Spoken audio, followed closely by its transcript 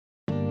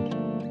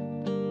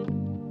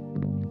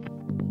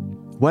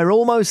We're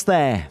almost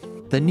there.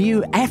 The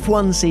new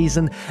F1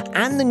 season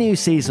and the new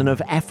season of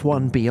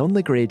F1 Beyond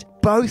the Grid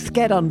both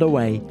get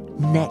underway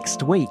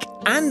next week.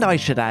 And I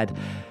should add,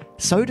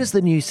 so does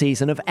the new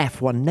season of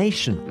F1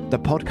 Nation, the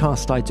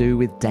podcast I do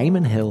with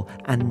Damon Hill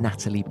and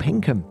Natalie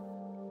Pinkham.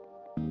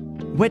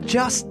 We're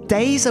just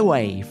days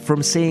away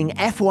from seeing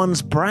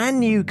F1's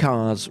brand new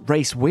cars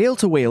race wheel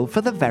to wheel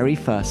for the very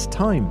first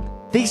time.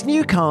 These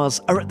new cars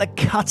are at the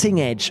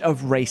cutting edge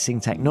of racing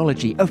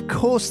technology. Of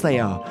course they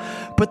are.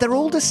 But they're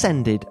all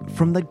descended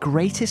from the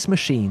greatest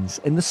machines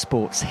in the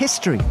sport's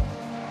history.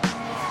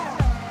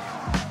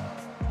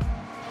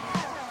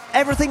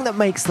 Everything that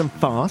makes them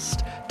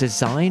fast,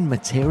 design,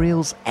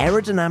 materials,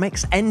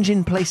 aerodynamics,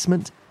 engine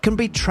placement, can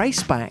be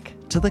traced back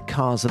to the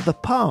cars of the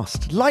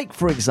past, like,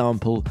 for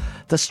example,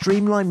 the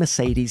streamlined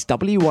Mercedes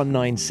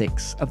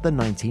W196 of the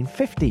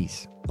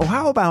 1950s. Or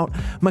how about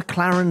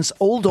McLaren's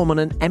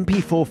all-dominant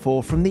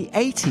MP44 from the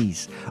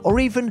 80s? Or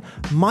even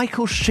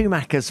Michael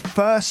Schumacher's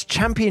first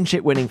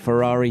championship-winning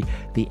Ferrari,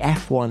 the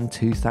F1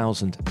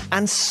 2000.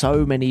 And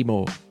so many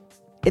more.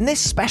 In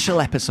this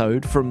special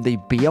episode from the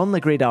Beyond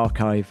the Grid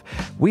archive,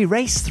 we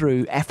race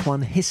through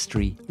F1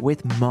 history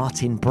with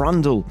Martin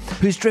Brundle,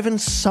 who's driven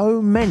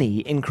so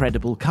many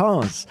incredible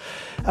cars.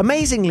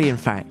 Amazingly, in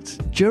fact,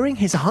 during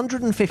his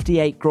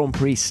 158 Grand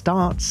Prix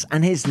starts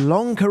and his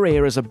long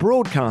career as a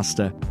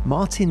broadcaster,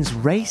 Martin's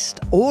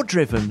raced or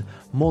driven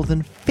more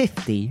than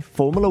 50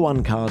 Formula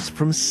One cars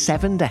from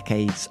 7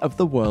 decades of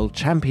the World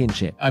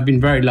Championship. I've been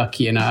very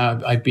lucky, and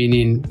I've been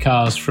in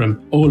cars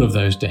from all of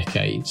those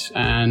decades,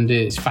 and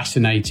it's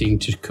fascinating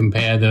to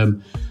compare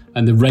them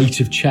and the rate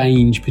of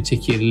change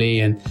particularly,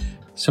 and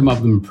some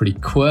of them are pretty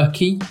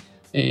quirky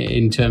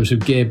in terms of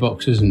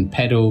gearboxes and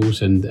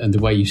pedals and the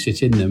way you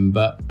sit in them,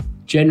 but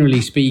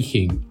generally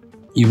speaking,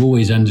 you've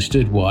always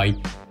understood why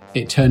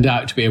it turned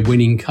out to be a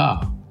winning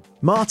car.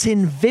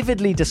 Martin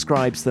vividly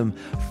describes them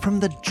from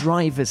the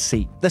driver's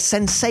seat, the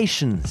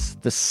sensations,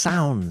 the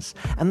sounds,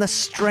 and the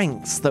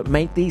strengths that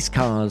make these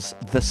cars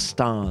the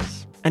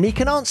stars. And he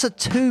can answer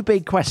 2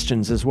 big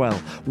questions as well.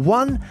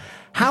 1,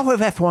 how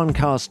have F1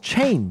 cars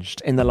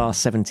changed in the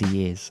last 70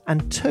 years?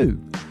 And 2,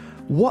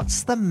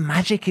 what's the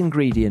magic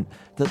ingredient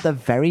that the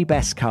very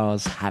best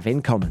cars have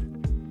in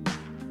common?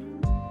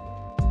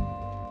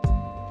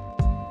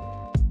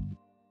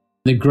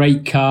 The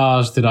great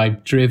cars that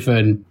I've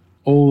driven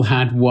all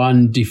had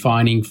one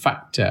defining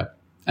factor,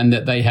 and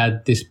that they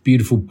had this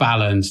beautiful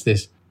balance,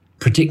 this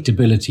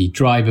predictability,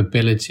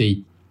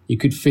 drivability. You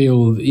could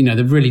feel,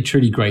 the really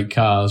truly great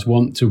cars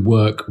want to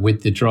work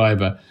with the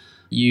driver.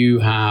 You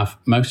have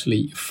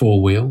mostly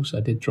 4 wheels.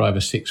 I did drive a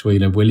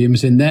 6-wheeler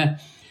Williams in there.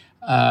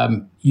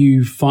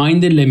 You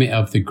find the limit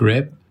of the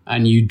grip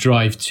and you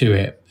drive to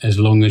it as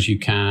long as you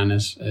can,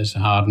 as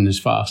hard and as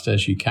fast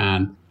as you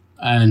can.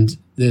 And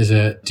there's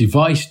a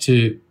device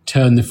to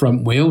turn the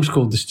front wheels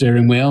called the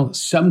steering wheel,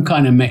 some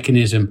kind of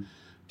mechanism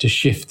to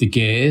shift the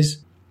gears.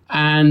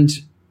 And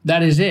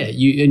that is it.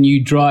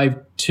 You drive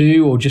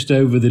to or just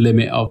over the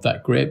limit of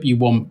that grip. You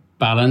want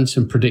balance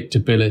and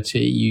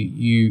predictability.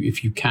 You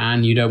if you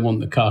can, you don't want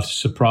the car to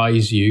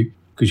surprise you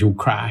because you'll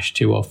crash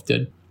too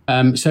often.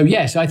 So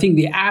yes, I think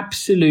the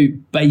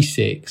absolute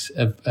basics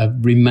have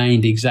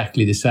remained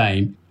exactly the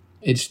same.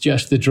 It's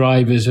just the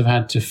drivers have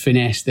had to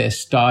finesse their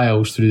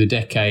styles through the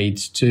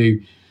decades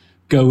to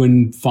go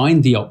and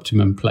find the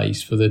optimum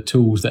place for the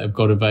tools that have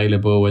got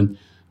available and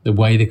the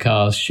way the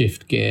cars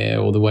shift gear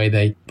or the way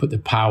they put the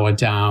power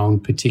down,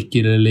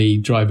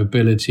 particularly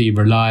drivability,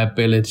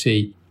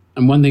 reliability.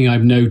 And one thing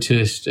I've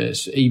noticed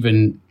is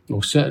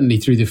certainly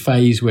through the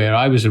phase where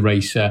I was a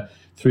racer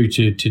through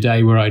to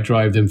today where I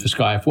drive them for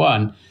Sky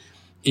F1,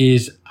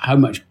 is how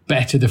much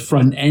better the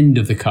front end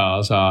of the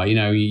cars are.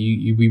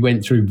 We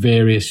went through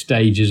various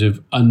stages of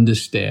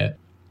understeer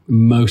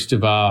most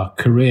of our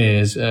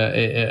careers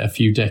a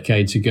few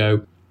decades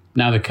ago.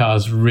 Now the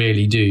cars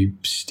really do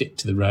stick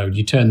to the road.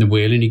 You turn the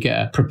wheel and you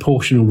get a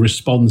proportional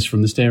response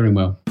from the steering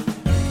wheel.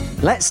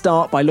 Let's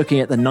start by looking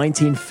at the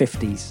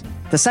 1950s.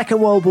 The Second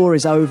World War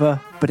is over,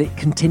 but it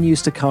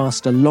continues to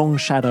cast a long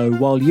shadow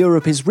while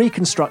Europe is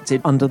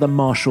reconstructed under the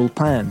Marshall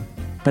Plan.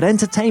 But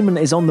entertainment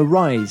is on the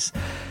rise.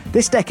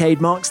 This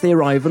decade marks the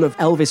arrival of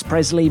Elvis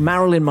Presley,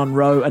 Marilyn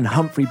Monroe and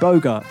Humphrey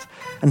Bogart.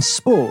 And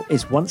sport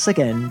is once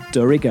again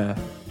de rigueur.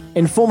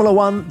 In Formula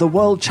One, the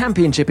World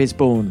Championship is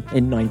born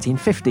in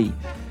 1950.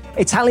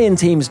 Italian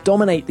teams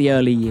dominate the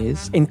early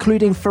years,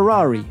 including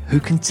Ferrari, who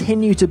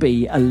continue to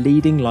be a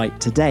leading light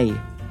today.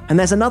 And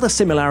there's another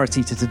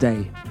similarity to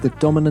today, the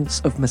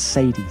dominance of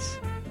Mercedes.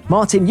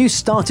 Martin, you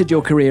started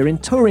your career in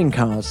touring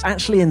cars,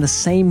 actually in the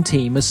same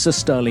team as Sir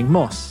Stirling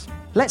Moss.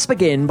 Let's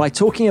begin by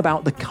talking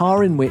about the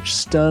car in which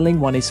Stirling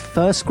won his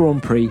first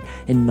Grand Prix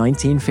in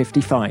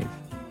 1955,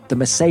 the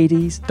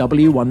Mercedes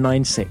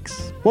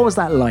W196. What was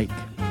that like?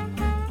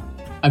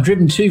 I've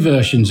driven 2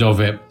 versions of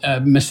it.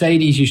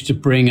 Mercedes used to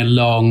bring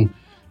along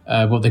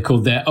what they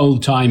called their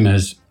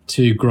old-timers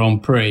to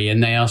Grand Prix,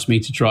 and they asked me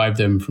to drive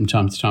them from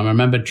time to time. I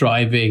remember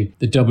driving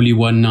the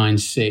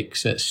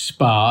W196 at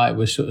Spa. It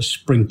was sort of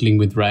sprinkling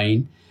with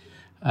rain.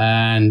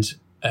 And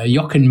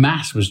Jochen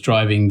Mass was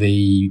driving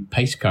the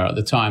pace car at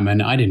the time,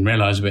 and I didn't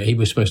realise, but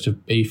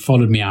he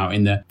followed me out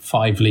in the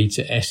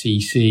 5-litre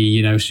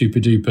SEC, super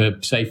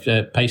duper safe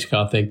pace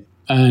car thing.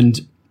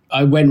 And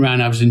I went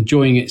round, I was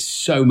enjoying it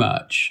so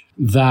much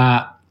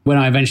that when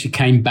I eventually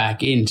came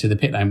back into the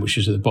pit lane, which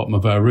was at the bottom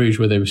of Eau Rouge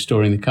where they were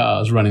storing the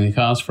cars, running the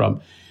cars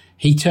from,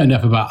 he turned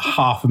up about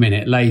half a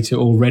minute later,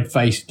 all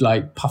red-faced,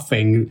 like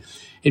puffing.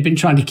 He'd been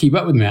trying to keep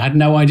up with me. I had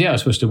no idea I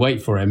was supposed to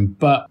wait for him,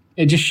 but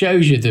it just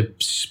shows you the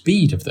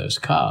speed of those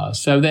cars.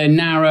 So they're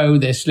narrow,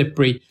 they're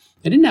slippery.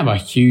 They didn't have a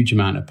huge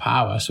amount of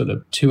power, sort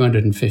of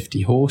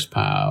 250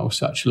 horsepower or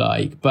such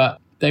like, but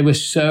they were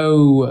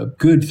so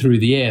good through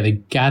the air. They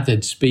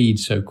gathered speed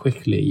so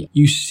quickly.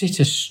 You sit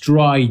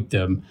astride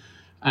them,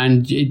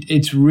 and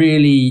it's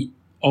really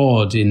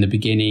odd in the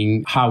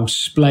beginning how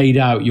splayed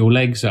out your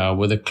legs are,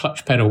 where the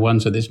clutch pedal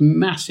ones are this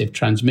massive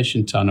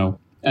transmission tunnel,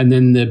 and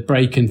then the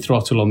brake and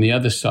throttle on the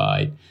other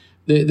side.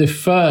 The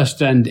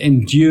first and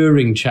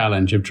enduring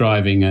challenge of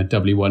driving a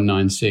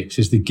W196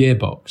 is the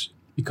gearbox,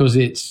 because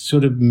it's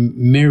sort of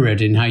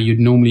mirrored in how you'd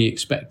normally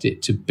expect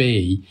it to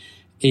be.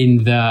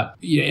 In that,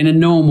 in a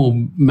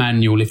normal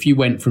manual, if you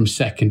went from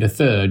second to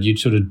third, you'd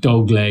sort of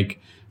dogleg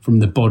from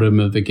the bottom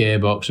of the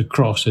gearbox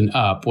across and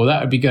up. Well,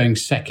 that would be going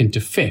second to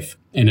fifth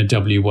in a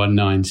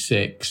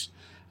W196.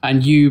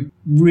 And you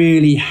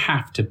really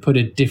have to put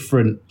a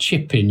different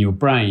chip in your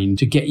brain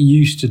to get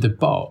used to the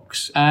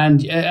box.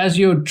 And as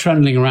you're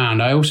trundling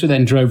around, I also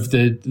then drove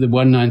the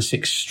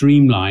 196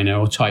 Streamliner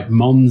or Type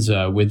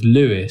Monza with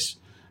Lewis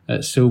at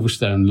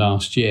Silverstone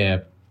last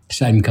year.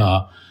 Same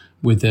car,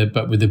 with the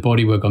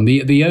bodywork on.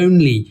 The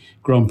only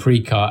Grand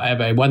Prix car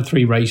ever, won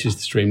 3 races,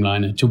 the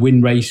Streamliner, to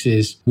win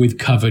races with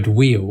covered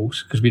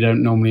wheels, because we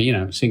don't normally,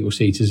 single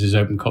seaters is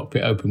open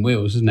cockpit, open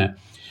wheels, isn't it?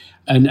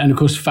 And of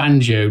course,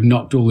 Fangio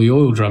knocked all the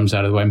oil drums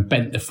out of the way and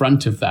bent the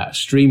front of that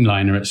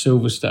Streamliner at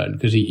Silverstone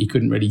because he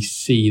couldn't really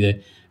see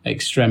the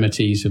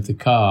extremities of the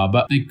car.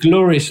 But they're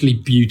gloriously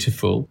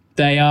beautiful.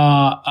 They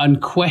are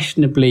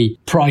unquestionably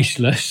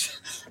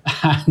priceless.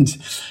 And,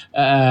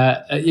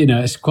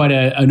 it's quite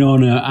an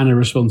honour and a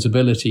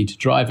responsibility to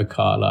drive a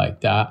car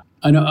like that.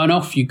 And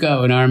off you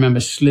go. And I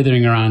remember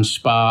slithering around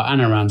Spa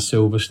and around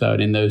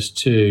Silverstone in those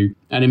two.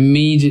 And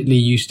immediately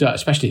you start,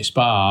 especially at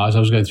Spa, as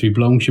I was going through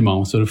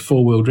Blanchimont, sort of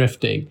four-wheel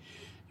drifting,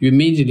 you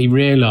immediately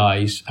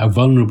realise how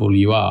vulnerable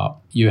you are.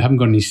 You haven't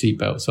got any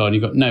seatbelts on.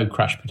 You've got no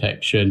crash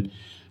protection.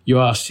 You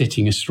are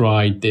sitting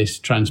astride this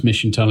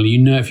transmission tunnel. You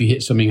know if you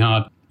hit something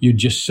hard, you'd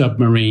just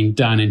submarine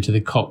down into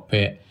the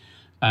cockpit,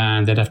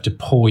 and they'd have to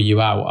pour you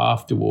out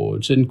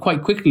afterwards. And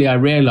quite quickly I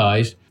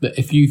realised that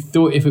if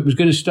it was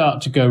going to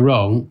start to go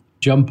wrong,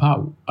 jump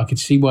out. I could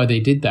see why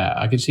they did that.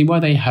 I could see why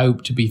they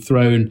hoped to be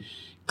thrown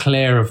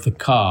clear of the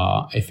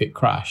car if it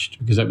crashed,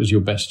 because that was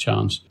your best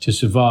chance to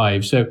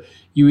survive. So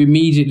you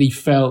immediately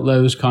felt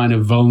those kind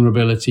of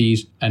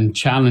vulnerabilities and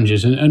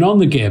challenges. And on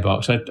the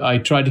gearbox, I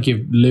tried to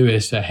give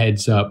Lewis a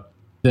heads up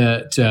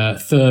that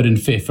third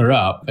and fifth are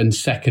up and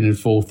second and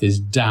fourth is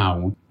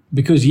down.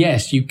 Because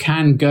yes, you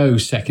can go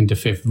second to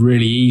fifth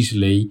really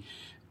easily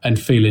and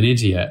feel an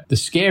idiot. The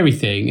scary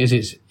thing is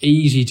it's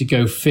easy to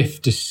go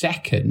fifth to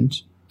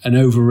second and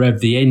over-rev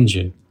the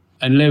engine.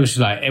 And Lewis was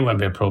like, it won't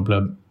be a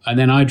problem. And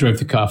then I drove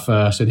the car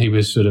first, and he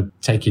was sort of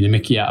taking the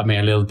mickey out of me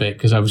a little bit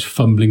because I was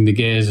fumbling the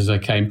gears as I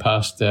came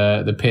past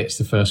the pits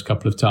the first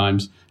couple of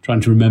times,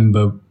 trying to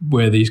remember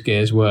where these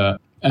gears were.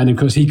 And of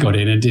course, he got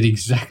in and did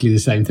exactly the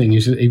same thing.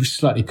 He was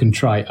slightly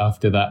contrite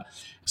after that.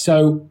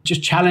 So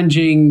just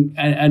challenging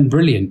and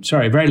brilliant.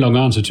 Sorry, very long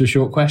answer to a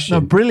short question.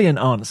 No, brilliant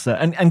answer.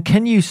 And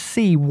can you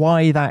see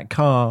why that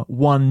car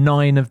won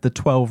 9 of the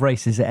 12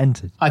 races it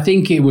entered? I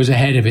think it was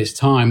ahead of its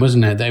time,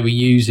 wasn't it? They were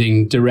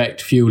using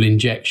direct fuel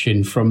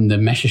injection from the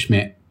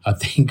Messerschmitt, I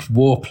think,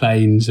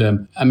 warplanes.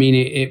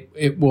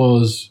 It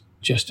was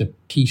just a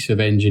piece of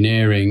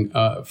engineering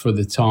for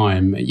the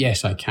time.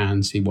 Yes, I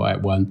can see why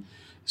it won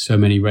so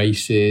many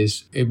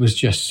races. It was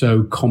just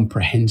so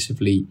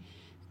comprehensively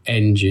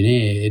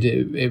engineered.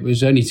 It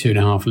was only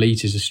 2.5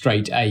 litres, a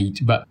straight 8.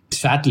 But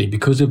sadly,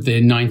 because of the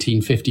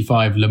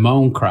 1955 Le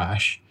Mans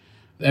crash,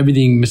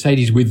 everything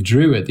Mercedes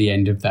withdrew at the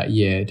end of that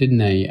year, didn't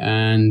they?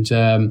 And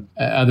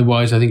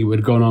otherwise, I think it would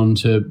have gone on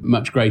to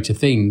much greater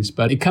things.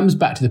 But it comes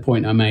back to the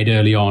point I made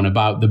early on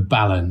about the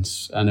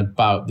balance and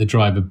about the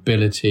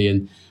drivability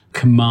and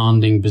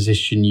commanding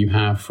position you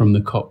have from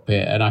the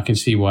cockpit. And I can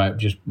see why it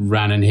just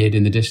ran and hid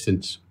in the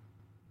distance.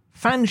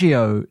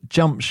 Fangio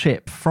jumped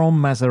ship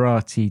from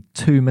Maserati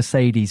to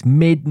Mercedes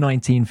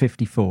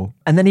mid-1954.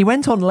 And then he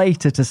went on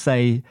later to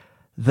say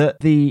that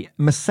the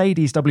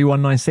Mercedes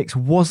W196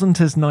 wasn't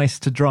as nice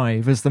to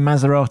drive as the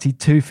Maserati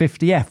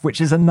 250F,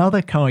 which is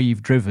another car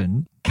you've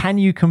driven. Can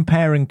you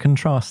compare and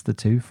contrast the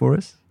two for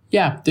us?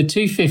 Yeah, the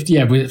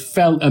 250F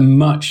felt a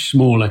much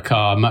smaller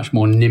car, much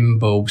more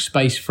nimble,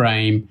 space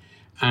frame,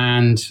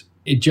 and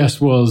it just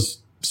was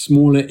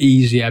smaller,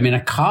 easier. I mean, a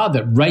car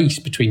that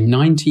raced between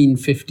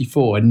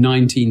 1954 and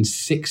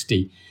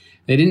 1960.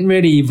 They didn't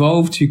really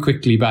evolve too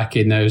quickly back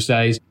in those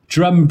days.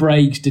 drum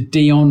brakes, the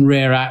Dion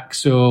rear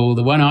axle.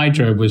 The one I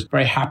drove was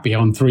very happy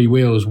on 3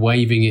 wheels,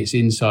 waving its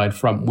inside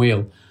front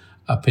wheel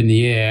up in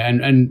the air,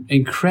 and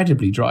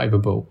incredibly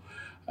drivable.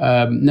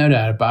 No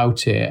doubt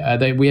about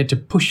it. We had to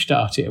push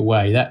start it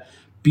away. That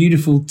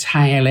beautiful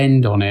tail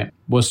end on it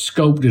was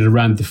sculpted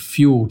around the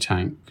fuel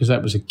tank, because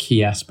that was a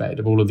key aspect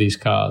of all of these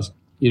cars.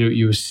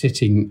 You were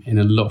sitting in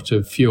a lot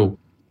of fuel.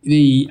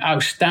 The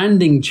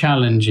outstanding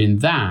challenge in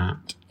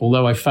that,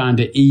 although I found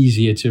it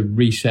easier to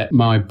reset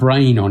my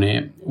brain on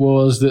it,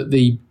 was that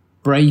the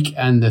brake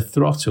and the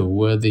throttle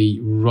were the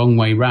wrong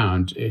way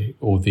round,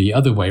 or the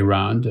other way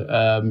round,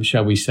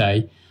 shall we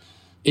say.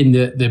 In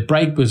the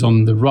brake was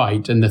on the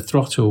right and the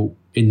throttle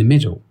in the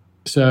middle.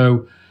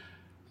 So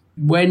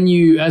when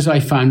as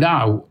I found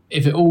out,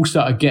 if it all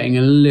started getting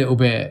a little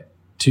bit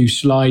too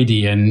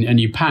slidey and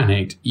you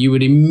panicked, you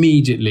would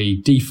immediately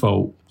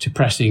default to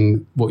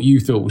pressing what you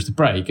thought was the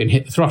brake and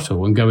hit the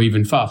throttle and go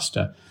even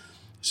faster.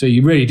 So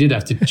you really did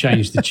have to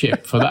change the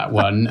chip for that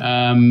one,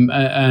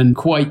 and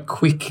quite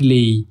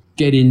quickly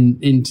get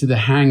into the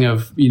hang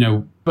of,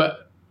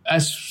 but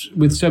as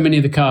with so many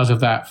of the cars of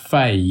that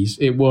phase,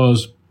 it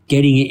was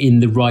getting it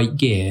in the right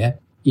gear,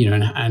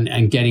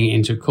 and getting it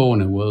into a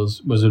corner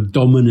was a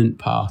dominant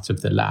part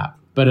of the lap.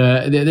 But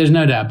there's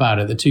no doubt about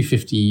it. The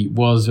 250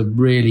 was a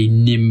really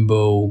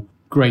nimble,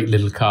 great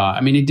little car.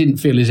 I mean, it didn't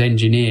feel as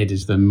engineered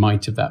as the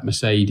might of that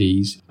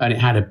Mercedes, and it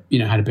had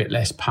a bit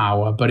less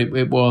power. But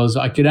it was.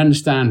 I could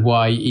understand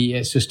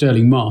why Sir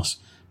Stirling Moss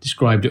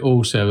described it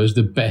also as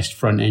the best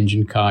front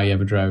engine car he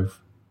ever drove.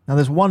 Now,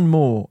 there's one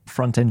more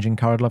front engine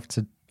car I'd love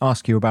to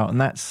ask you about, and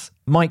that's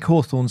Mike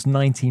Hawthorn's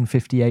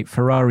 1958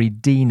 Ferrari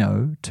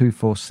Dino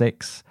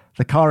 246,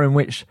 the car in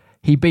which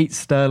he beat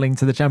Stirling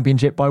to the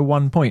championship by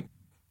 1 point.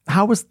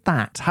 How was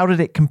that? How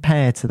did it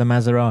compare to the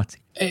Maserati?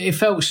 It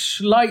felt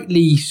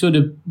slightly sort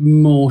of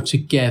more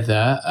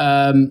together.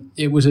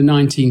 It was a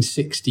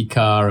 1960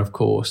 car, of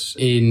course,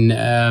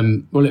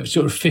 it was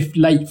sort of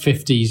late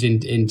 50s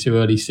into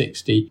early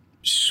 60.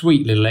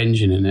 Sweet little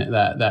engine in it,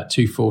 that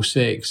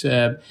 246.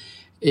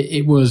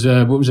 It was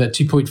what was that,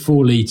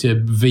 2.4 litre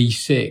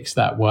V6,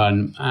 that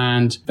one,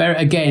 and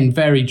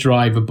very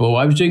drivable.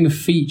 I was doing a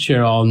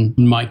feature on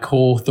Mike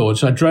Hawthorn,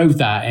 so I drove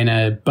that in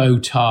a bow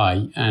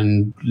tie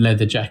and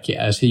leather jacket,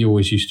 as he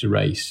always used to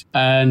race.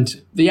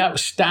 And the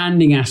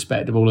outstanding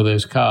aspect of all of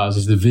those cars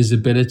is the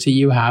visibility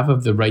you have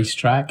of the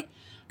racetrack,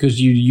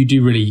 because you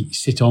do really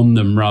sit on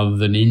them rather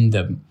than in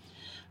them.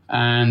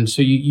 And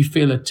so you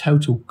feel a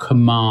total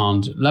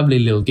command. Lovely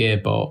little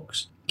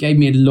gearbox. Gave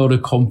me a lot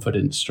of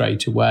confidence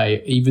straight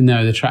away, even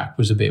though the track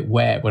was a bit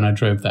wet when I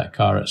drove that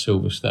car at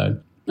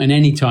Silverstone. And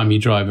any time you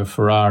drive a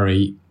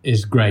Ferrari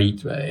is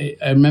great. I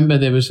remember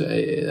that was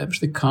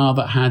the car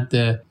that had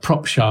the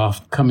prop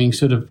shaft coming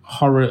sort of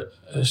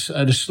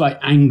at a slight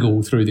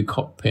angle through the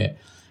cockpit.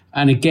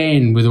 And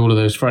again, with all of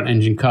those front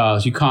engine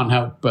cars, you can't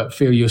help but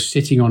feel you're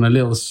sitting on a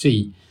little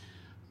seat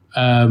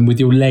with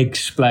your legs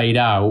splayed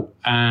out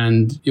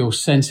and your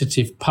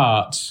sensitive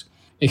parts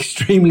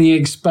extremely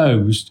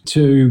exposed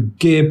to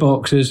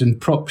gearboxes and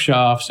prop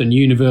shafts and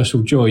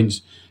universal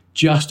joints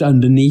just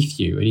underneath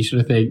you. And you sort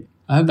of think,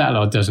 I hope that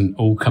lot doesn't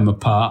all come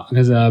apart,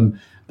 because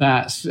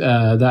that's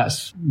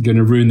going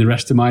to ruin the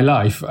rest of my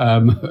life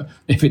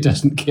if it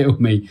doesn't kill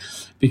me.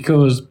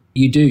 Because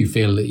you do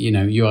feel that,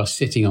 you are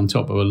sitting on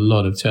top of a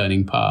lot of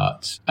turning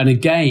parts. And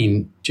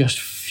again, just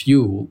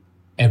fuel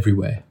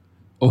everywhere,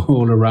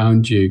 all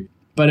around you.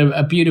 But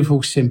a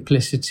beautiful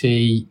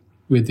simplicity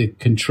with the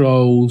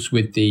controls,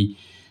 with the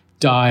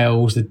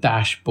dials, the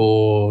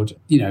dashboard.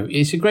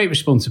 It's a great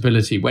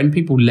responsibility. When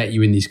people let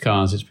you in these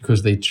cars, it's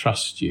because they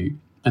trust you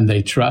and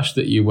they trust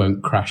that you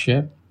won't crash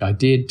it. I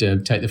did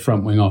take the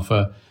front wing off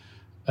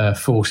a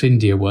Force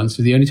India once.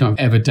 So the only time I've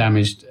ever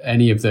damaged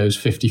any of those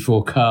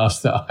 54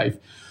 cars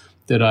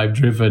that I've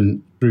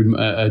driven through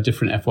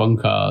different F1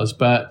 cars.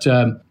 But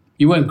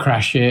you won't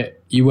crash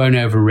it. You won't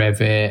over rev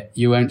it.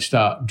 You won't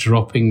start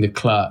dropping the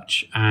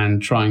clutch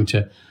and trying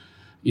to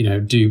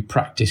do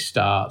practice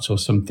starts or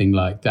something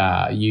like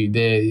that.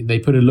 They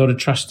put a lot of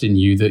trust in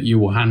you that you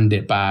will hand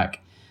it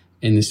back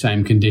in the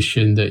same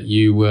condition that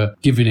you were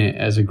given it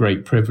as a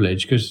great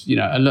privilege. Because,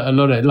 a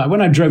lot of, like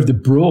when I drove the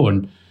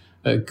Brawn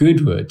at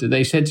Goodwood,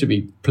 they said to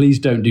me, please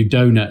don't do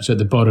donuts at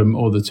the bottom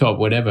or the top,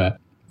 whatever.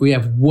 We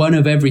have one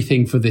of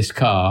everything for this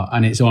car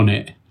and it's on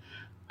it.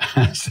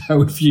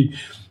 So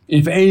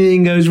if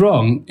anything goes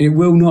wrong, it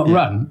will not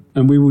run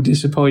and we will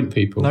disappoint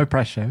people. No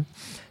pressure.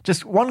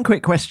 Just one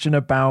quick question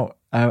about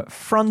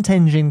front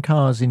engine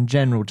cars in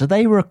general. Do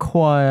they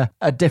require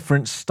a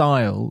different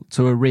style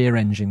to a rear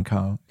engine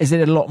car? Is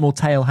it a lot more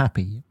tail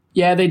happy?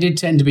 Yeah, they did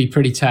tend to be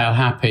pretty tail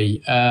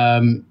happy.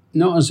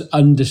 Not as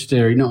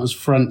understeering, not as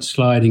front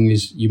sliding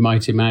as you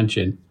might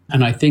imagine.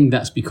 And I think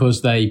that's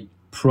because they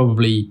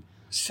probably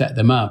set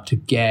them up to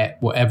get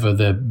whatever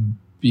the,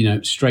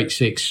 straight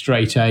 6,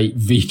 straight 8,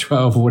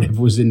 V12 or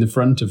whatever was in the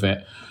front of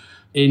it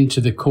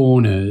into the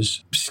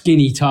corners,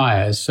 skinny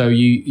tyres. So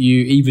you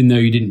even though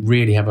you didn't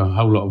really have a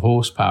whole lot of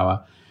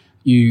horsepower,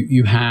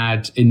 you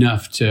had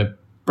enough to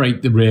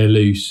break the rear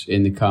loose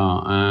in the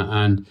car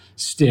and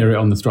steer it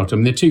on the throttle.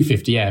 I mean, the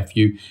 250F,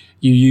 you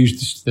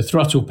use the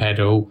throttle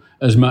pedal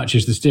as much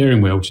as the steering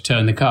wheel to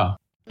turn the car.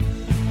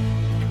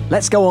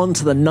 Let's go on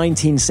to the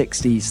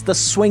 1960s, the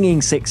swinging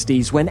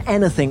 60s, when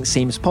anything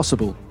seems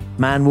possible.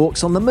 Man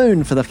walks on the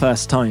moon for the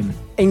first time.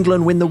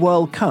 England win the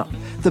World Cup.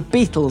 The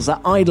Beatles are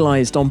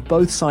idolised on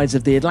both sides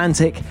of the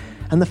Atlantic,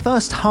 and the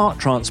first heart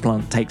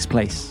transplant takes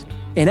place.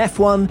 In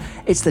F1,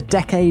 it's the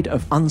decade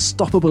of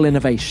unstoppable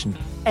innovation.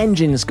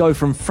 Engines go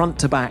from front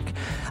to back,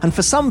 and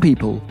for some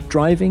people,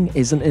 driving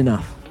isn't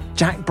enough.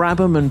 Jack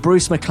Brabham and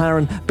Bruce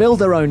McLaren build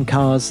their own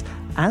cars,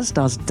 as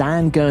does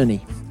Dan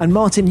Gurney. And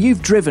Martin,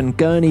 you've driven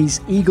Gurney's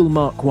Eagle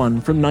Mark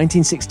I from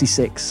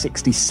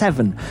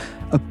 1966-67,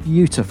 a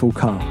beautiful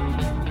car.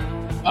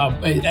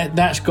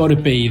 That's got to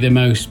be the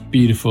most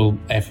beautiful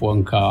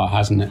F1 car,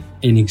 hasn't it,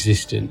 in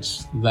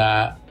existence?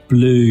 That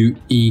blue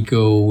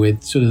Eagle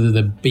with sort of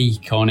the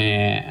beak on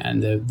it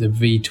and the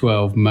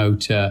V12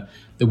 motor,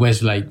 the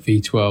Westlake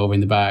V12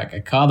 in the back,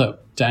 a car that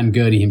Dan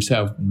Gurney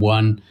himself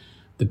won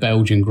the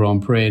Belgian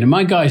Grand Prix. And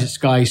my guys at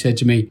Sky said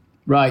to me,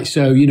 right,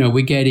 so,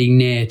 we're getting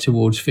near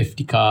towards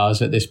 50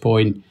 cars at this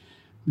point.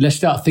 Let's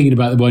start thinking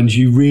about the ones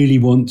you really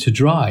want to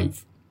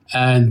drive.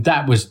 And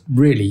that was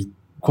really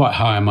quite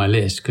high on my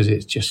list because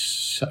it's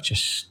just such a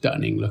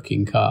stunning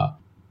looking car.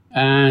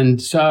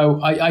 And so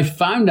I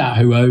found out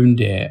who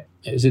owned it.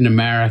 It was in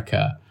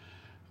America.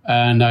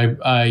 And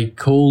I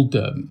called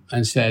them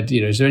and said,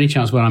 is there any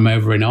chance when I'm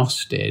over in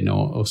Austin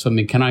or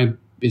something,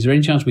 is there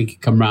any chance we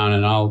could come round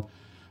and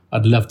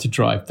I'd love to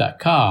drive that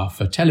car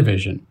for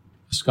television,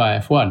 Sky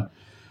F1.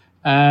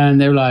 And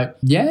they were like,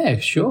 yeah,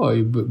 sure,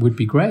 it would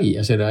be great.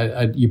 I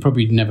said, you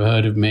probably never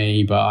heard of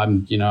me, but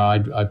I'm, I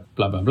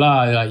blah, blah,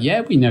 blah. They're like,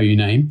 yeah, we know your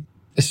name.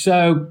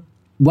 So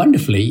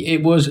wonderfully,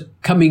 it was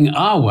coming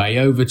our way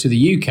over to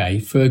the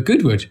UK for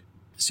Goodwood.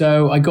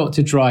 So I got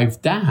to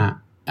drive that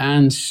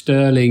and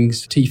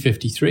Sterling's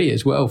T53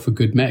 as well for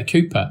good measure.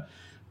 Cooper,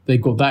 they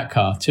got that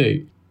car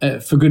too,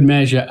 for good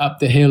measure up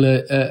the hill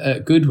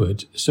at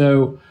Goodwood.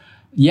 So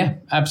yeah,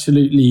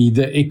 absolutely.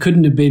 It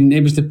couldn't have been,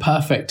 it was the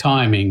perfect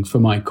timing for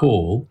my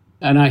call.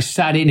 And I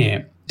sat in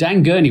it.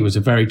 Dan Gurney was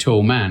a very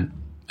tall man,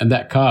 and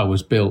that car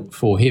was built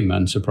for him,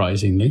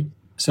 unsurprisingly.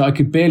 So I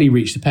could barely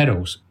reach the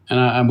pedals.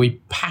 And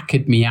we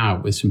packed me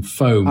out with some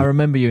foam. I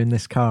remember you in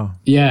this car.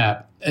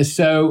 Yeah.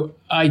 So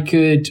I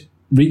could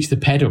reach the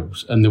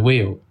pedals and the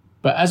wheel.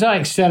 But as I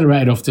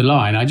accelerated off the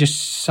line, I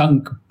just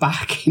sunk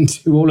back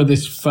into all of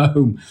this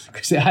foam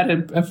because it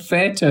had a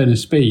fair turn of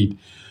speed.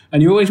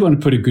 And you always want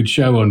to put a good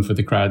show on for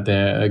the crowd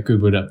there at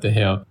Goodwood up the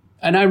hill.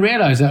 And I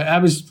realised I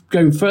was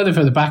going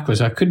further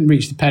backwards. I couldn't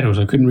reach the pedals.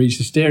 I couldn't reach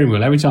the steering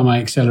wheel every time I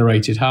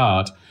accelerated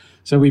hard.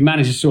 So we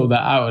managed to sort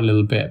that out a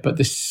little bit. But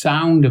the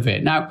sound of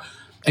it. Now,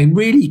 a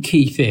really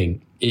key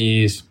thing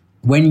is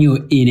when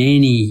you're in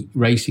any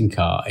racing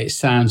car, it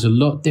sounds a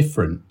lot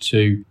different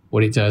to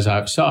what it does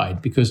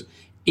outside, because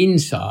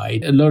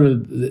inside, a lot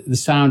of the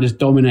sound is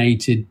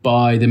dominated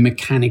by the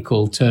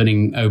mechanical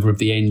turning over of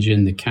the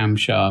engine, the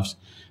camshafts,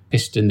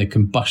 piston, the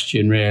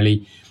combustion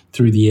really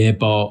through the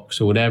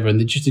airbox or whatever,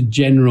 and just a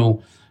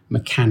general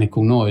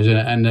mechanical noise.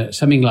 And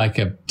something like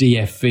a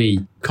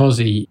DFV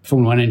Cossi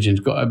Formula One engine's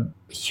got a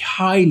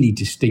highly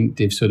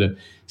distinctive sort of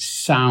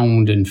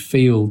sound and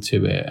feel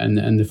to it,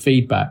 and the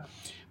feedback.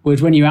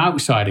 Whereas when you're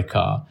outside a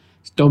car,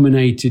 it's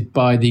dominated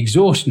by the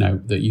exhaust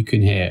note that you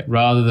can hear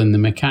rather than the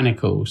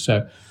mechanical.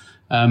 So,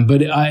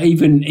 but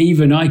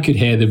even I could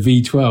hear the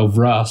V12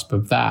 rasp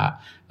of that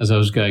as I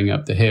was going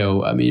up the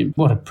hill. I mean,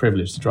 what a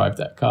privilege to drive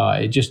that car.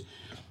 It's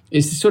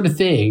the sort of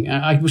thing.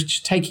 I was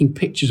just taking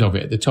pictures of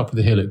it at the top of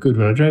the hill at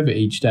Goodwood. I drove it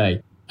each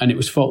day and it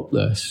was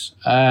faultless.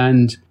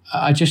 And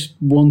I just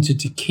wanted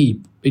to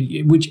keep,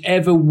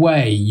 whichever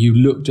way you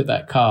looked at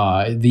that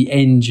car, the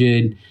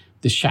engine,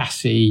 the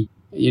chassis,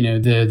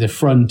 the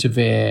front of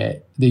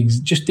it, the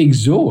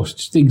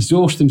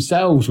exhaust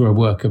themselves were a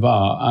work of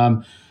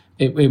art.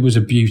 It was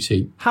a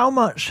beauty. How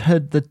much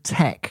had the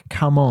tech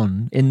come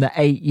on in the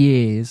 8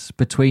 years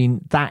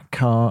between that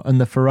car and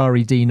the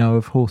Ferrari Dino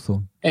of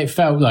Hawthorn? It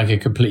felt like a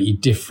completely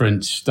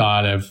different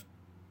style of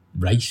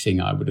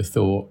racing, I would have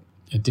thought.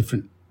 A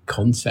different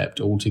concept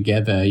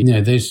altogether.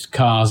 Those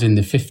cars in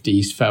the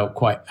 50s felt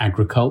quite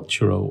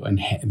agricultural and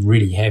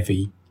really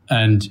heavy.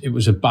 And it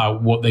was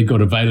about what they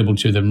got available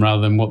to them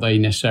rather than what they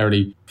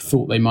necessarily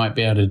thought they might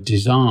be able to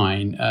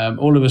design.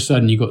 All of a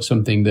sudden, you got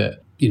something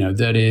that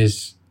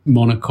is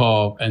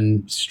monocoque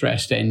and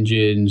stressed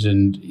engines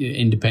and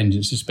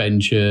independent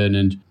suspension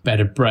and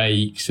better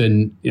brakes.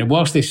 And,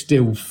 whilst they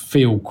still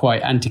feel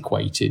quite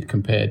antiquated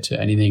compared to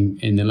anything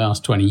in the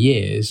last 20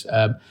 years,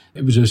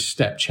 it was a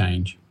step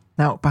change.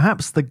 Now,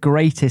 perhaps the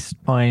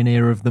greatest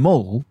pioneer of them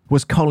all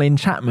was Colin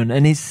Chapman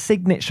and his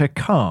signature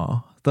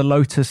car, the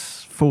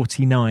Lotus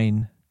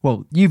 49.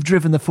 Well, you've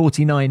driven the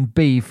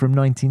 49B from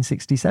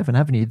 1967,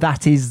 haven't you?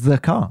 That is the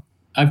car.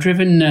 I've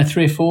driven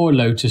 3 or 4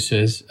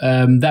 Lotuses.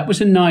 That was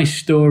a nice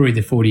story,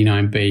 the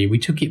 49B. We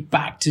took it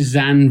back to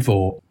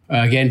Zandvoort,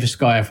 again for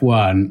Sky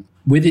F1,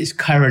 with its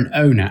current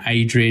owner,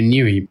 Adrian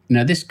Newey.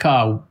 Now, this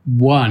car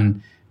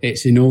won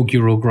its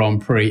inaugural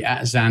Grand Prix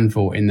at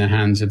Zandvoort in the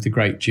hands of the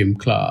great Jim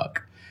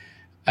Clark.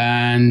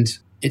 And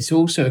it's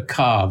also a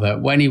car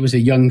that when he was a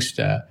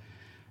youngster,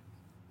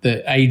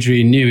 that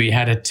Adrian Newey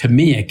had a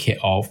Tamiya kit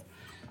of,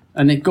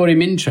 and it got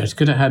him interested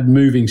because it had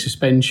moving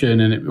suspension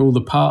and all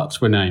the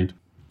parts were named.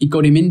 It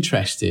got him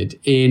interested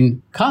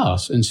in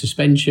cars and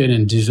suspension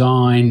and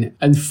design,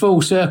 and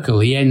full circle,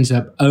 he ends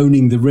up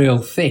owning the real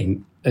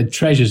thing and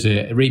treasures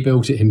it,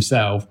 rebuilt it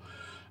himself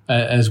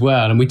as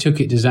well. And we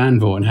took it to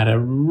Zandvoort and had a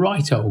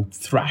right old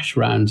thrash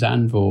round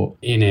Zandvoort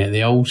in it.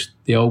 The old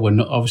one,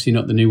 obviously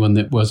not the new one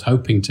that was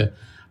hoping to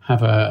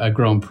have a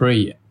Grand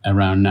Prix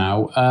around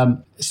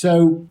now.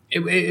 So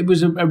it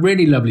was a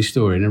really lovely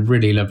story and a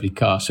really lovely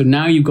car. So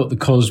now you've got the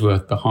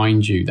Cosworth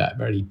behind you, that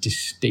very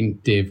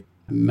distinctive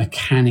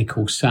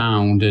mechanical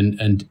sound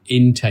and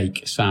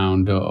intake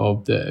sound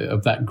of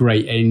that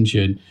great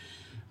engine.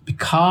 The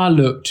car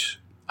looked,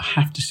 I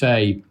have to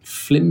say,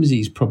 flimsy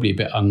is probably a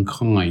bit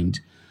unkind,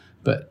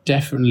 but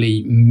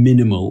definitely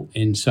minimal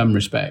in some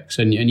respects.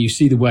 And you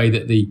see the way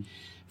that the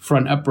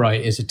front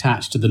upright is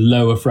attached to the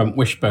lower front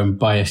wishbone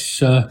by a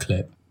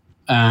circlip.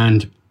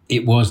 And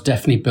it was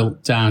definitely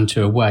built down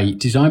to a weight,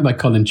 designed by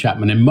Colin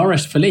Chapman and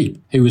Maurice Philippe,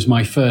 who was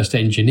my first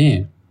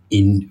engineer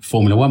in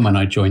Formula One when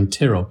I joined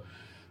Tyrrell.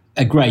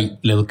 A great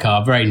little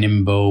car, very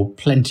nimble,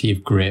 plenty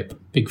of grip,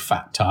 big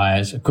fat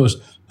tyres. Of course,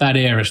 that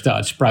era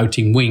started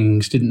sprouting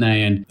wings, didn't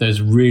they? And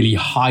those really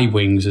high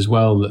wings as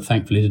well that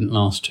thankfully didn't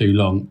last too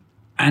long.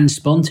 And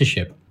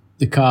sponsorship.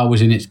 The car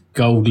was in its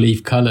gold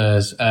leaf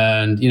colours,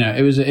 and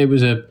it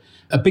was a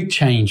big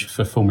change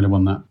for Formula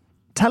One. That.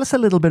 Tell us a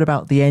little bit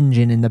about the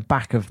engine in the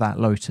back of that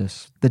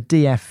Lotus, the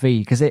DFV,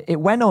 because it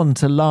went on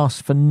to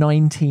last for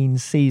 19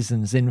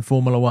 seasons in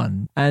Formula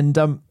One. And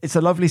it's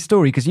a lovely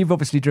story because you've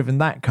obviously driven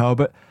that car,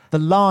 but the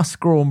last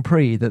Grand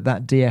Prix that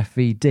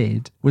DFV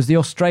did was the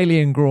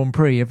Australian Grand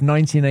Prix of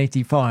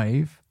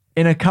 1985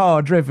 in a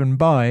car driven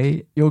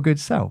by your good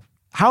self.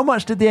 How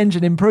much did the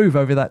engine improve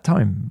over that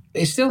time?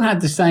 It still had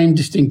the same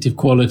distinctive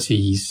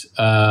qualities,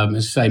 as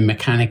I say,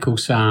 mechanical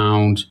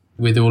sound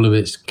with all of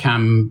its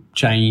cam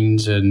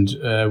chains and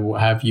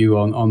what have you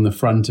on the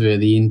front of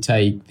it, the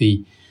intake,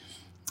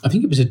 I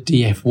think it was a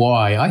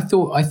DFY. I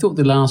thought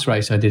the last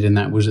race I did in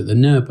that was at the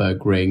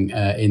Nürburgring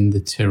in the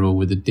Tyrrell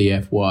with the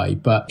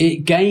DFY, but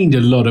it gained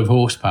a lot of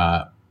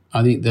horsepower.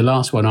 I think the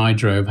last one I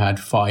drove had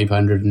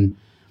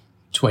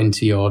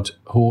 520 odd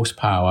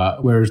horsepower,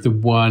 whereas the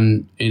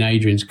one in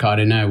Adrian's car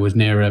now was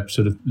near a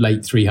sort of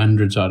late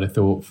 300s, I'd have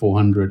thought,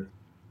 400.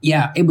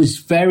 Yeah, it was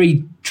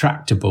very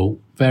tractable,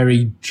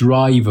 very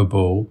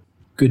drivable,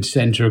 good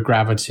centre of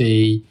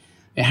gravity.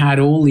 It had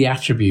all the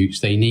attributes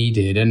they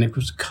needed, and it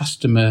was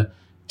customer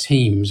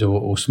teams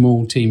or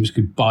small teams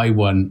could buy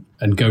one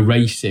and go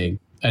racing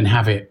and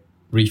have it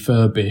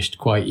refurbished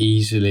quite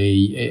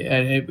easily.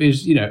 It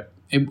was,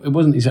 it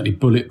wasn't exactly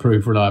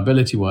bulletproof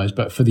reliability-wise,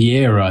 but for the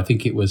era, I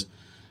think it was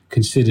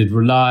considered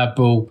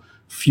reliable,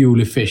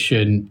 fuel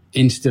efficient,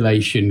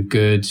 installation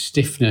good,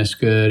 stiffness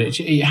good.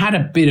 It had a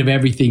bit of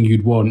everything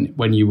you'd want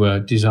when you were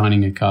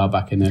designing a car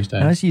back in those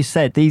days. And as you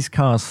said, these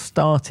cars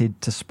started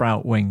to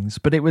sprout wings,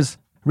 but it was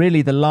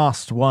really the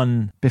last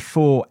one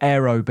before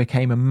aero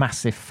became a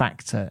massive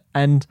factor.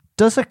 And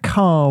does a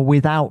car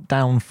without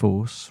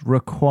downforce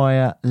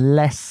require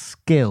less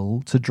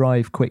skill to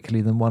drive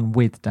quickly than one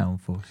with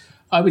downforce?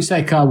 I would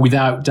say a car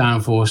without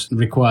downforce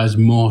requires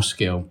more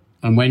skill.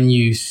 And when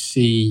you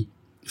see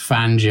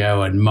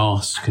Fangio and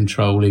Moss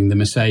controlling the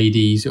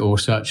Mercedes or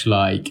such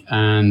like,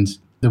 and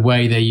the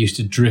way they used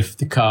to drift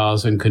the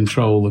cars and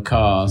control the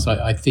cars,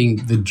 I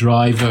think the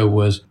driver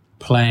was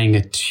playing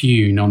a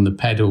tune on the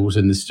pedals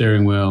and the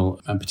steering wheel,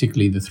 and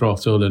particularly the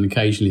throttle and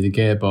occasionally the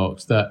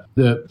gearbox, that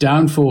the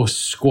downforce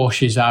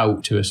squashes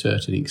out to a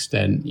certain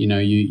extent.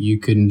 You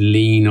can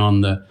lean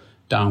on the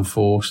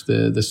downforce,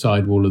 the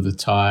sidewall of the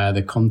tyre,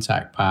 the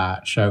contact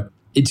patch. So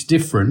it's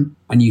different,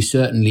 and you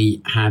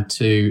certainly had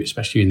to,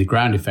 especially in the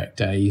ground effect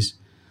days,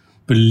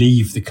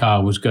 believe the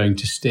car was going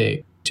to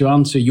stick. To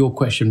answer your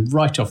question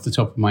right off the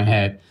top of my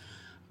head,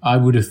 I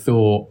would have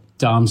thought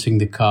dancing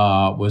the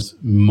car was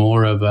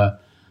more of a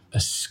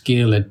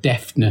skill, a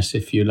deftness,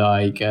 if you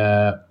like,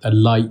 a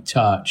light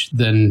touch,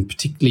 than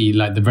particularly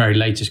like the very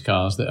latest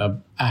cars that are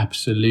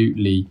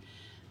absolutely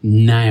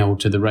nailed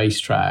to the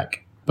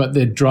racetrack. But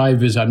the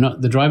drivers are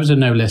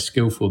no less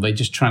skillful. They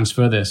just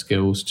transfer their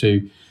skills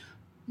to,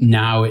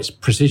 now it's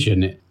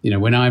precision.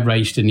 When I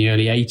raced in the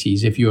early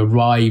 80s, if you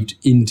arrived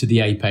into the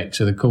apex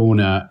of the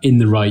corner in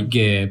the right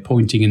gear,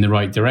 pointing in the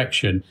right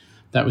direction,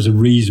 that was a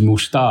reasonable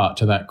start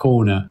to that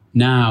corner.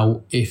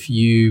 Now, if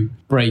you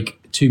brake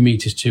 2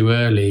 meters too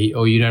early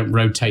or you don't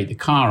rotate the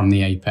car on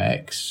the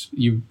apex,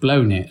 you've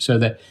blown it. So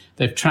that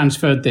they've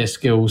transferred their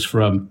skills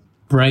from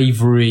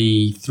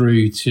bravery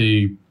through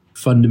to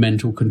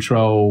fundamental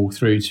control,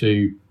 through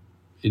to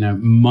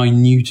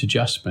minute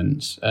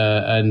adjustments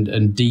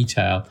and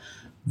detail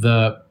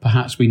that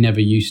perhaps we never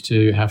used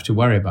to have to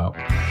worry about.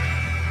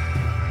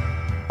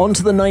 On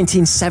to the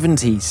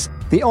 1970s.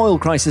 The oil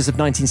crisis of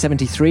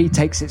 1973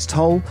 takes its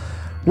toll.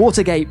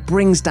 Watergate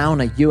brings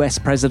down a US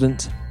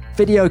president.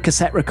 video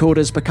cassette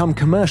recorders become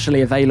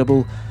commercially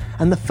available,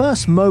 and the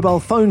first mobile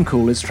phone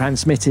call is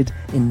transmitted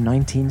in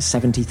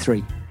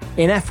 1973.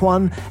 In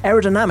F1,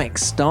 aerodynamics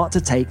start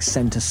to take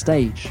centre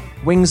stage.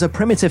 Wings are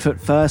primitive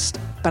at first,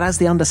 but as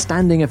the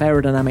understanding of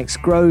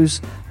aerodynamics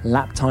grows,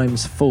 lap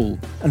times fall.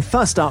 And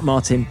first up,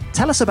 Martin,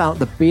 tell us about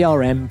the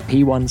BRM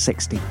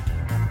P160.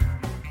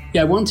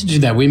 Yeah, I wanted to do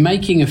that. We're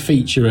making a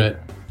feature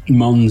at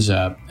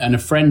Monza, and a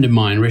friend of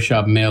mine,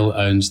 Richard Mill,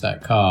 owns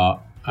that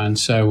car. And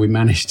so we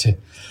managed to,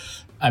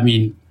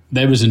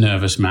 there was a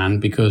nervous man,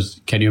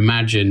 because can you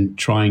imagine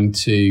trying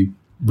to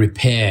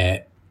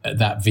repair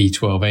that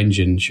V12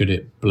 engine should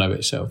it blow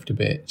itself to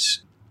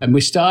bits? And we're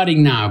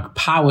starting now,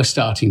 power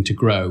starting to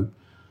grow,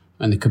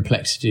 and the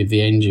complexity of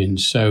the engine.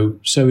 So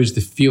is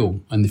the fuel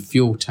and the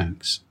fuel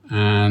tanks.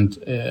 And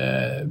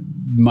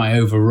my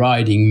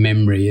overriding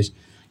memory is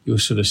you're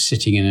sort of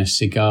sitting in a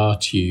cigar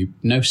tube,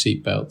 no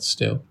seatbelts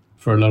still,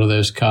 for a lot of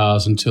those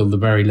cars until the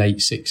very late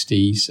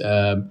 60s.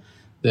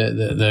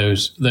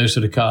 Those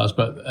sort of cars,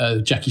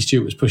 but Jackie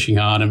Stewart was pushing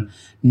hard, and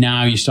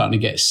now you're starting to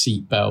get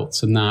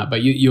seatbelts and that,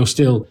 but you're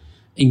still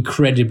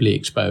incredibly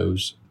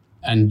exposed,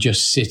 and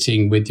just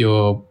sitting with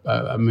your,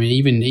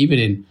 even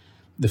in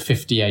the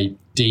 58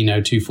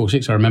 Dino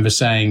 246, I remember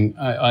saying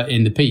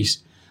in the piece,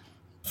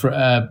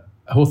 for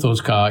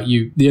Hawthorne's car,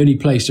 the only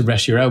place to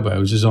rest your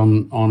elbows is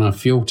on a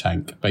fuel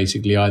tank,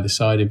 basically either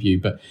side of you.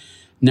 But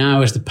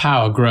now as the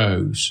power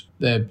grows,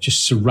 they're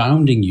just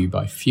surrounding you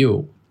by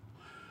fuel.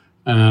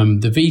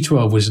 The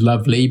V12 was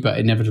lovely, but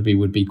inevitably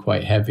would be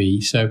quite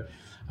heavy. So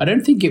I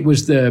don't think it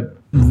was the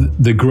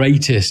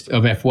greatest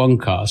of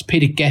F1 cars.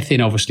 Peter Gethin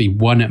obviously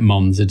won at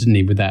Monza, didn't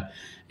he, with that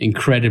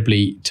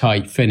incredibly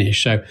tight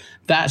finish. So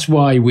that's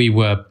why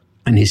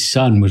and his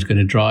son was going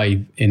to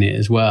drive in it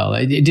as well.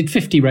 It did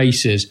 50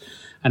 races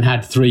and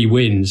had 3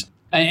 wins.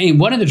 And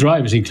one of the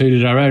drivers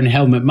included our own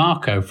Helmut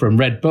Marko from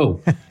Red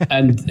Bull.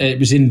 And it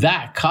was in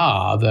that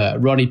car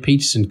that Ronnie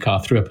Peterson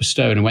car threw up a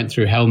stone and went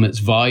through Helmut's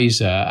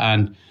visor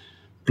and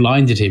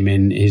blinded him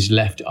in his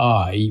left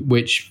eye,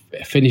 which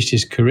finished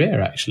his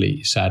career,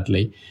 actually,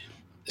 sadly.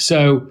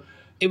 So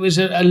it was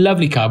a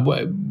lovely car.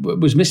 It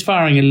was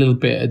misfiring a little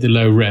bit at the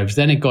low revs.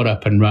 Then it got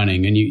up and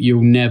running, and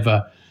you'll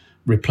never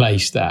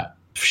replace that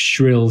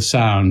shrill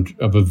sound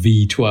of a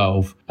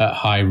V12 at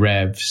high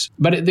revs.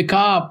 But the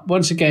car,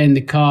 once again,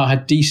 the car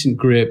had decent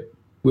grip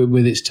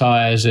with its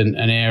tyres and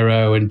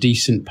aero and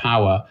decent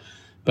power.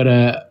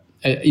 But,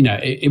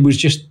 it was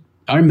just,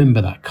 I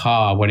remember that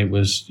car when it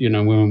was,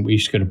 when we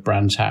used to go to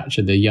Brands Hatch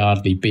at the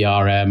Yardley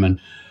BRM and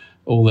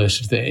all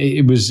this.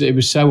 It was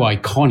so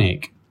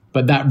iconic.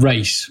 But that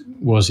race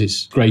was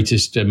its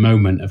greatest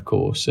moment, of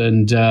course.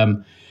 And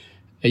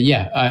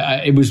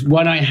it was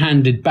one I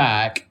handed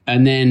back,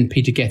 and then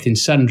Peter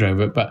Gethin's son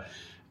drove it. But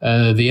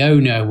the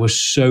owner was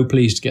so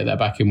pleased to get that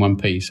back in one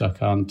piece. I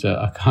can't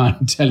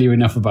tell you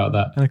enough about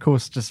that. And of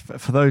course, just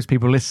for those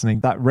people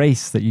listening, that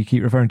race that you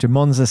keep referring to,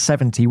 Monza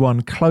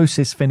 71,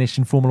 closest finish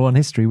in Formula One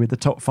history, with the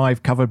top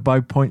 5 covered by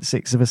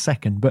 0.6 of a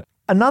second. But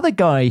another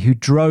guy who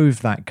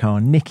drove that car,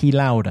 Niki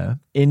Lauda,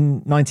 in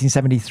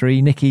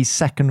 1973, Niki's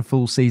second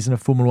full season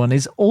of Formula One,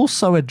 is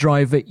also a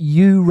driver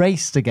you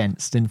raced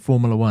against in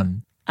Formula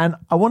One. And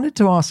I wanted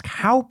to ask,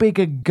 how big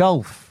a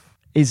gulf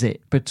is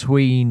it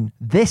between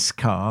this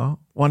car,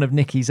 one of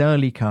Niki's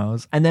early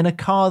cars, and then a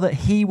car that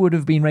he would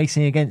have been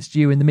racing against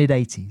you in the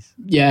mid-80s?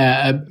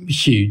 Yeah,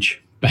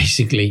 huge,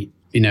 basically.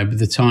 By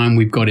the time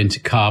we've got into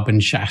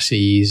carbon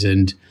chassis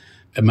and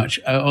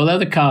although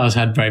the cars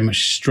had very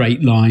much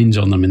straight lines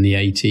on them in the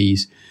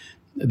 80s,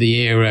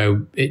 the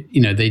aero,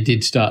 they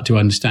did start to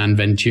understand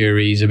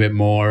Venturis a bit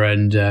more,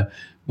 and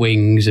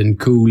wings and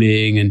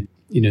cooling, and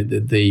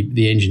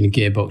the engine and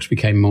gearbox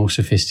became more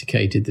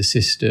sophisticated. The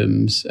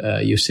systems,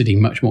 you're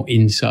sitting much more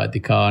inside the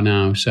car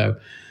now. So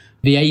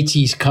the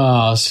 80s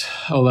cars,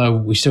 although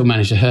we still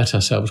managed to hurt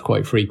ourselves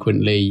quite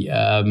frequently,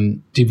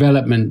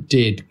 development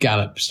did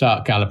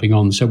start galloping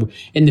on. So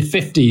in the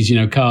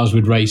 50s, cars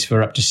would race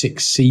for up to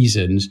 6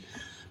 seasons.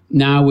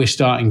 Now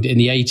in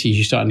the 80s,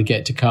 you're starting to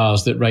get to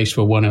cars that race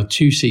for 1 or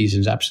 2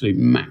 seasons, absolute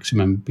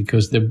maximum,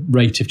 because the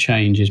rate of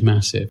change is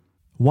massive.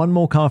 One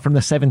more car from the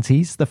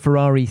 70s, the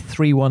Ferrari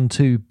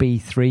 312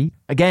 B3.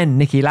 Again,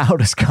 Niki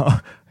Lauda's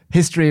car.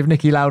 History of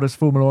Niki Lauda's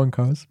Formula One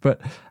cars,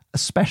 but a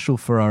special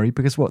Ferrari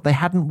because they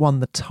hadn't won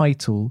the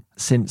title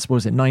since,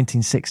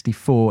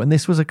 1964. And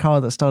this was a car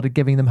that started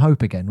giving them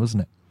hope again,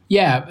 wasn't it?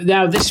 Yeah.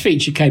 Now, this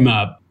feature came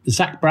up.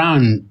 Zach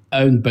Brown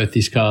owned both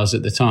these cars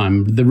at the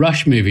time. The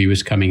Rush movie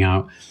was coming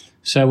out.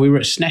 So we were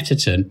at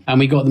Snetterton and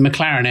we got the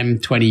McLaren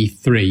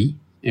M23,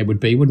 it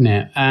would be, wouldn't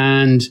it?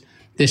 And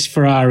this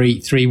Ferrari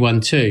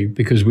 312,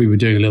 because we were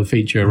doing a little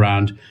feature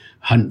around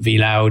Hunt v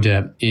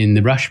Lauda in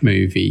the Rush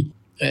movie.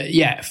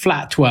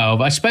 Flat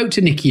 12. I spoke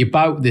to Niki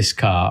about this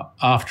car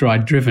after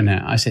I'd driven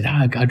it. I said,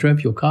 I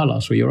drove your car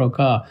last week, your old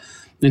car.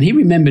 And he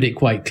remembered it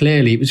quite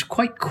clearly. It was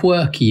quite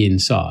quirky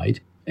inside.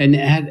 And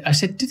I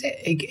said,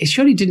 it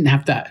surely didn't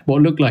have that,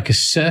 what looked like a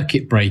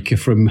circuit breaker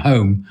from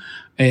home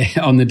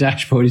on the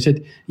dashboard. He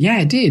said, yeah,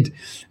 it did.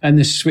 And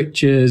the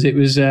switches, it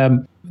was,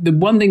 the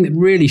one thing that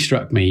really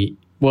struck me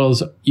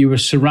was you were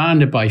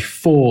surrounded by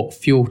 4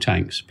 fuel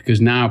tanks,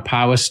 because now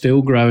power's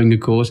still growing,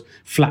 of course,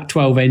 flat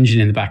 12 engine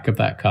in the back of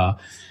that car.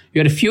 You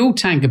had a fuel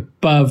tank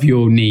above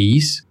your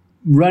knees,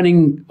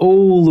 running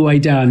all the way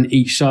down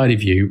each side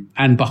of you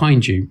and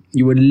behind you.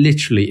 You were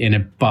literally in a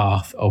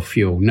bath of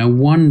fuel. No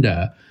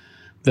wonder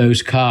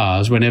those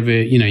cars, whenever,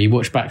 you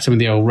watch back some of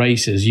the old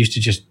races, used to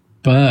just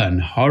burn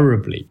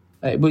horribly.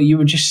 But you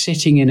were just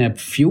sitting in a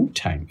fuel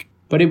tank.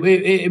 But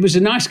it was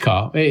a nice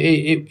car.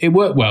 It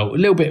worked well. A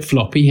little bit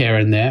floppy here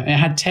and there. It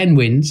had 10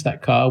 wins,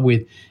 that car,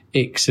 with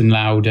Ickx and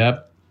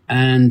Lauda.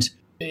 And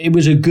it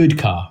was a good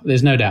car.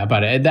 There's no doubt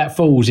about it. That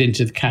falls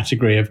into the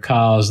category of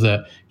cars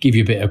that give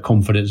you a bit of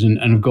confidence and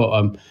have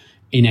got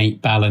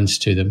innate balance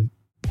to them.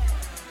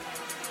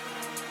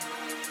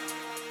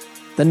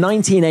 The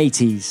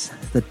 1980s,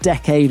 the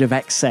decade of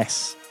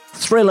excess.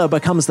 Thriller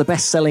becomes the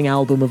best-selling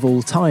album of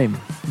all time.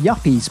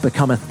 Yuppies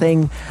become a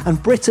thing,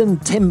 and Briton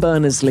Tim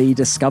Berners-Lee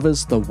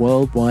discovers the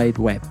World Wide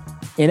Web.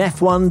 In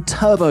F1,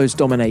 turbos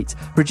dominate,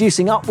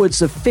 producing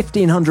upwards of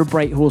 1,500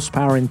 brake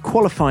horsepower in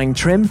qualifying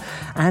trim,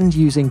 and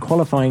using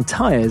qualifying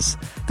tyres,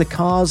 the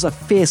cars are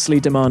fiercely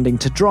demanding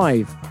to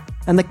drive.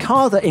 And the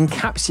car that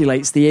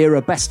encapsulates the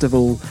era best of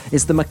all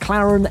is the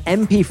McLaren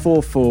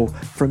MP44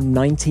 from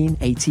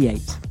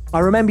 1988. I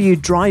remember you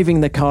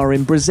driving the car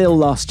in Brazil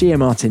last year,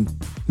 Martin.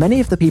 Many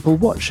of the people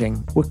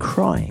watching were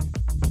crying.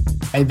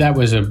 That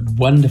was a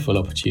wonderful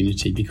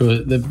opportunity,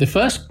 because the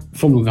first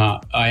Formula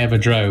car I ever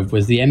drove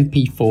was the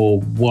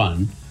MP4-1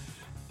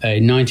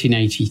 in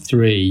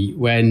 1983,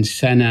 when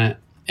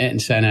Ayrton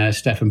Senna,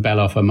 Stefan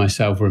Belloff and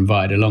myself were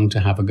invited along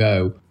to have a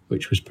go,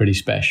 which was pretty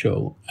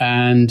special.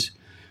 And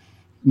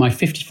my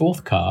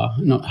 54th car,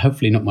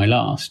 hopefully not my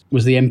last,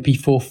 was the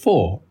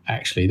MP44,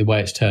 actually, the way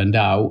it's turned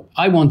out.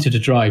 I wanted to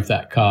drive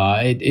that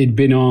car. It'd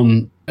been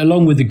on,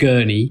 along with the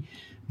Gurney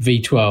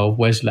V12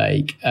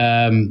 Westlake.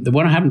 The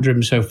one I haven't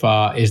driven so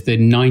far is the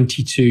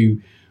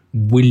 92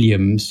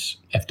 Williams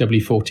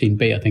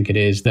FW14B, I think it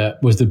is,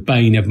 that was the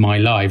bane of my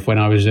life when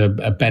I was a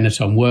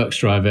Benetton works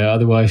driver.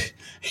 Otherwise,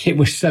 it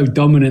was so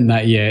dominant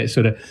that year, it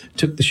sort of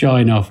took the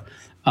shine off.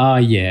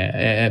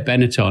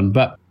 Benetton.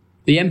 But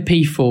the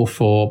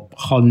MP44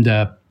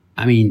 Honda,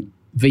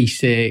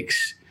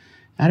 V6,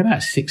 had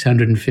about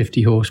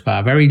 650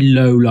 horsepower, very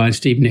low line,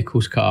 Steve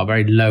Nichols car,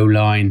 very low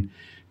line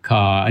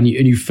car. And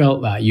you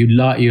felt that.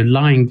 You're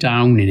lying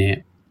down in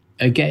it.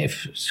 Again,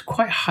 it's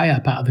quite high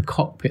up out of the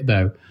cockpit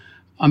though.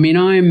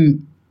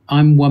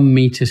 I'm 1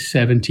 meter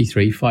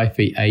 73,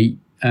 5'8",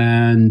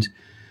 and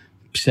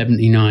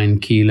 79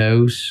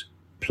 kilos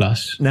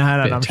plus. No,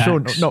 I'm sure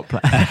not.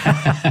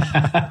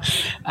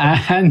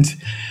 And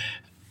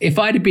if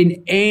I'd have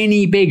been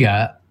any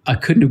bigger, I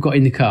couldn't have got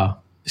in the car.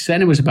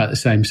 Senna was about the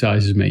same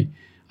size as me.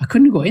 I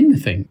couldn't have got in the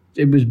thing.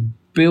 It was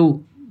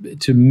built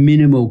to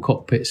minimal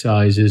cockpit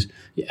sizes.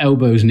 Your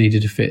elbows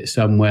needed to fit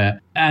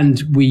somewhere.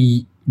 And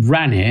we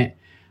ran it,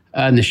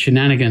 and the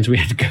shenanigans we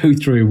had to go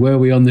through. Were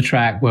we on the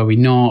track? Were we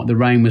not? The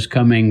rain was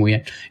coming.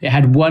 It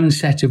had one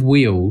set of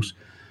wheels,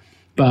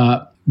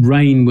 but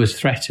rain was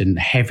threatened.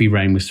 Heavy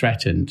rain was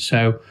threatened.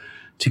 So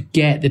to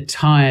get the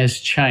tyres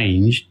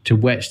changed to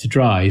wets to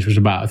dries was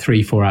about a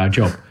 3-4 hour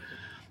job.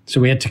 So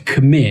we had to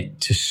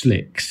commit to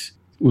slicks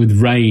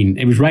with rain.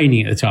 It was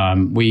raining at the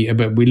time. We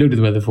looked at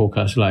the weather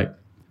forecast like,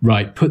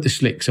 right, put the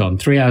slicks on.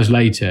 3 hours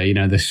later,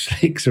 the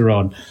slicks are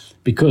on,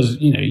 because,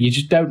 you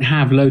just don't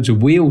have loads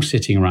of wheels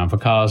sitting around for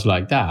cars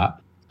like that.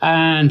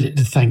 And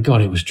thank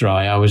God it was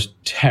dry. I was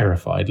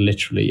terrified,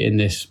 literally, in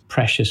this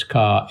precious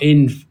car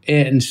in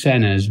Ayrton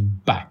Senna's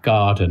back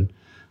garden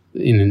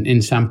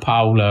in Sao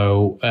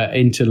Paulo,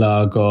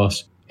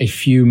 Interlagos, a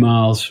few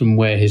miles from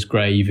where his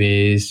grave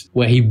is,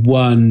 where he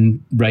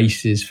won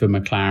races for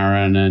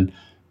McLaren. And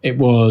it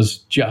was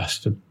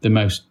just the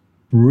most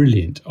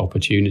brilliant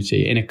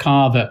opportunity in a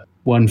car that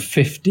won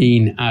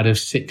 15 out of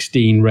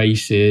 16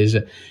 races.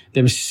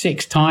 There were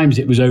 6 times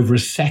it was over a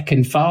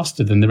second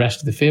faster than the rest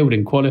of the field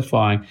in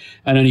qualifying,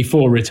 and only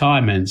 4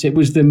 retirements. It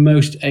was the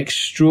most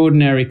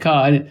extraordinary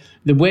car. And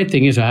the weird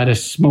thing is I had a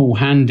small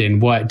hand in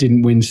why it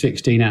didn't win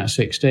 16 out of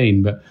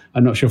 16, but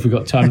I'm not sure if we've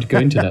got time to go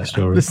into that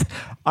story.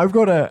 I've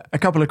got a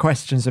couple of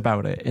questions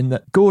about it. In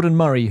that Gordon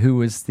Murray, who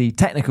was the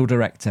technical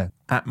director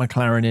at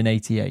McLaren in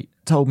 88,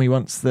 told me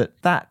once that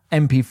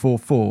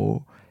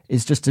MP44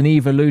 is just an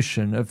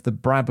evolution of the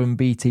Brabham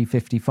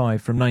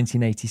BT55 from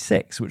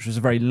 1986, which was a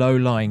very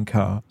low-lying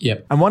car.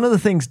 Yep. And one of the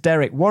things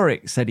Derek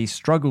Warwick said he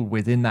struggled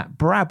with in that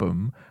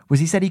Brabham was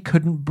he said he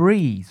couldn't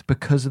breathe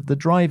because of the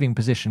driving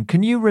position.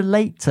 Can you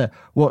relate to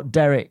what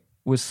Derek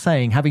was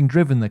saying, having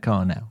driven the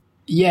car now?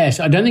 Yes,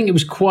 I don't think it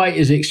was quite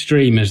as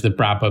extreme as the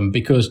Brabham,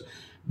 because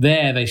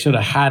there they sort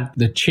of had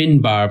the chin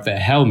bar of their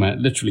helmet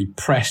literally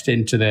pressed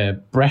into their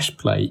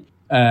breastplate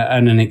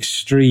and an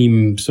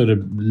extreme sort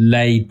of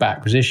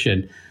laid-back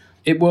position.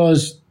 It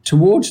was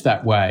towards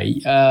that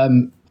way,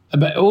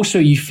 but also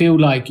you feel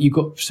like you've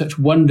got such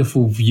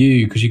wonderful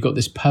view because you've got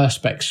this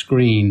Perspex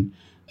screen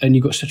and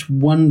you've got such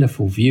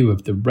wonderful view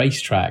of the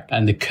racetrack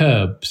and the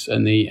curbs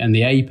and the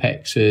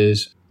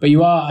apexes. But you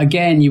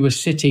were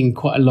sitting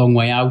quite a long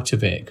way out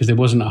of it because there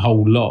wasn't a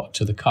whole lot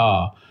to the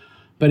car.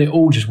 But it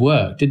all just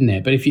worked, didn't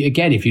it? But if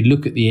you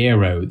look at the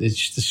aero, there's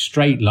just the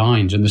straight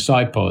lines and the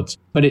side pods.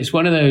 But it's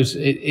one of those,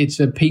 it's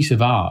a piece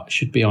of art,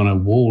 should be on a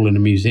wall in a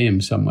museum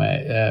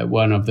somewhere,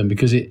 one of them,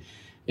 because it's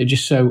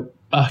just so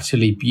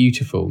utterly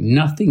beautiful.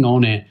 Nothing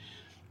on it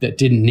that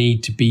didn't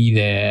need to be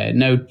there.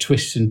 No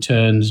twists and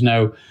turns,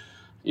 no,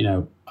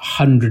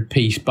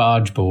 100-piece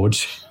barge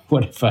boards,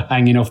 whatever,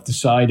 hanging off the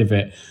side of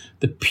it.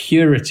 The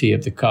purity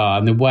of the car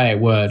and the way it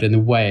worked and the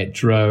way it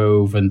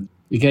drove, and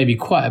it gave you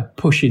quite a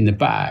push in the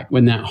back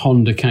when that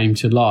Honda came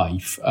to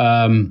life.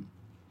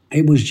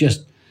 It was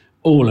just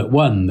all at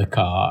one, the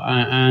car.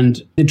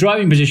 And the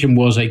driving position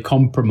was a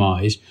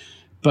compromise,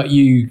 but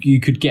you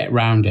could get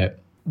round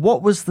it.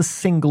 What was the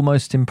single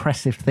most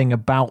impressive thing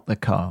about the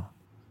car?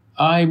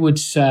 I would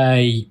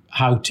say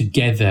how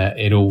together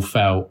it all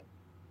felt.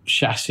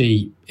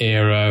 Chassis,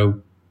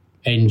 aero,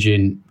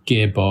 engine,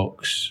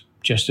 gearbox,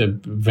 just a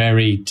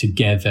very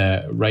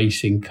together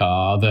racing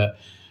car that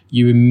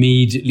you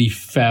immediately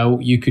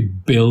felt you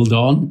could build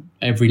on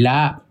every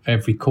lap,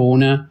 every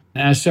corner.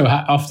 As so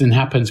often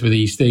happens with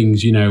these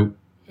things,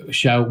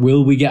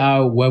 will we get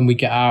out, when we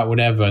get out,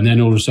 whatever. And then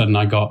all of a sudden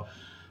I got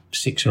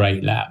 6 or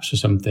 8 laps or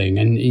something.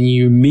 And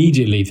you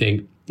immediately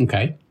think,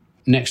 okay,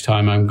 next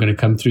time I'm going to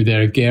come through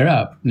there and gear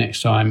up.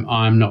 Next time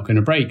I'm not going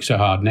to brake so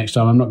hard. Next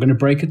time I'm not going to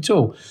brake at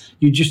all.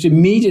 You just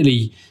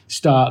immediately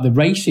start the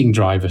racing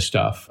driver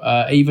stuff,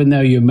 even though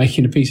you're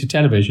making a piece of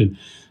television.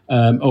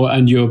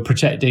 And you're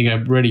protecting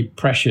a really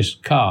precious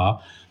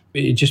car.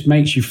 It just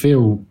makes you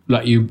feel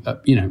like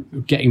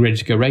getting ready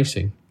to go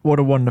racing. What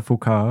a wonderful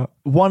car.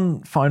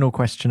 One final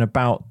question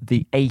about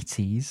the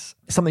 80s.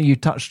 Something you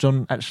touched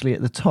on actually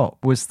at the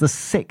top was the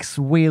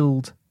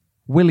 6-wheeled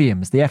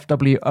Williams, the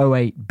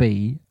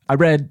FW08B. I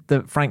read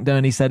that Frank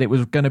Durney said it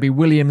was going to be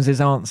Williams'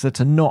 answer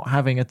to not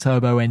having a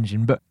turbo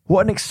engine. But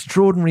what an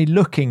extraordinary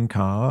looking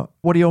car.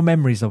 What are your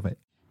memories of it?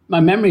 My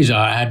memories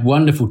are I had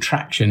wonderful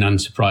traction,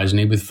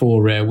 unsurprisingly, with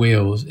 4 rear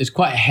wheels. It's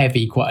quite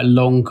heavy, quite a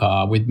long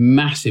car with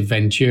massive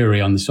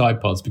Venturi on the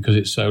side pods because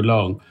it's so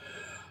long.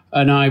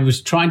 And I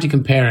was trying to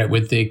compare it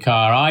with the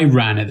car I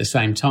ran at the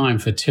same time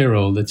for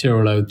Tyrrell, the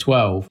Tyrrell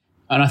 012.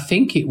 And I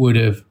think it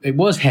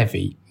was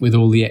heavy with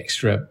all the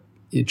extra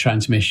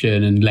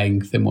transmission and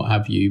length and what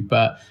have you.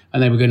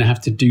 And they were going to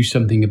have to do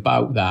something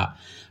about that.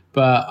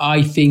 But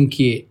I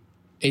think it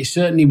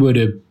certainly would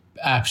have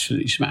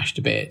absolutely smashed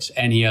to bits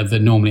any other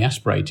normally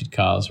aspirated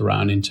cars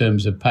around in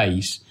terms of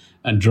pace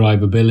and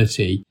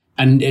drivability.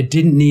 And it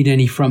didn't need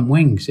any front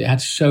wings. It had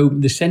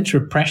the center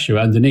of pressure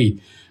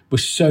underneath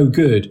was so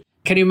good.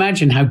 Can you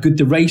imagine how good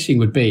the racing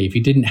would be if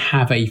you didn't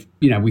have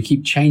we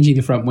keep changing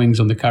the front wings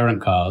on the current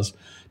cars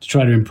to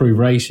try to improve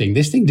racing.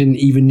 This thing didn't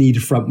even need a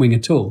front wing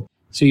at all.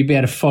 So you'd be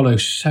able to follow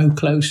so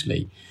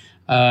closely.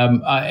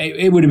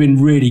 It would have been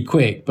really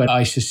quick, but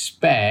I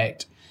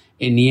suspect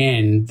in the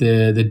end,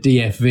 the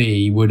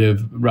DFV would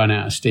have run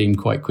out of steam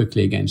quite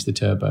quickly against the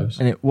turbos.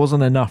 And it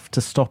wasn't enough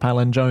to stop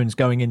Alan Jones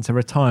going into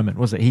retirement,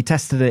 was it? He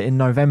tested it in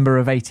November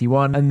of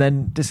 81 and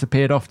then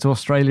disappeared off to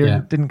Australia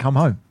and didn't come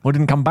home. Or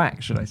didn't come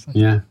back, should I say.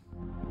 Yeah.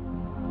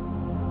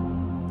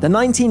 The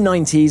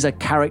 1990s are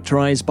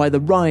characterised by the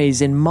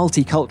rise in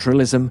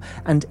multiculturalism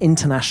and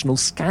international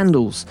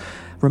scandals.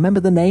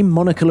 Remember the name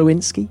Monica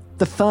Lewinsky?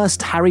 The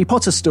first Harry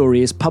Potter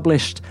story is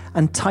published,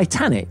 and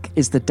Titanic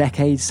is the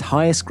decade's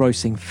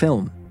highest-grossing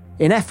film.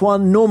 In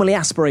F1, normally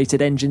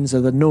aspirated engines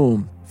are the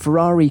norm.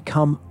 Ferrari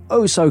come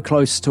oh so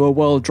close to a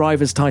world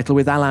driver's title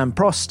with Alain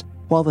Prost,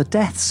 while the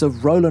deaths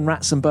of Roland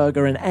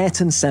Ratzenberger and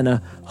Ayrton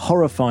Senna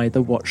horrify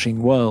the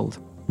watching world.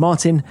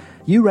 Martin,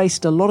 you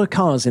raced a lot of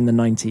cars in the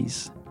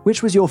 90s.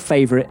 Which was your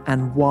favourite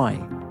and why?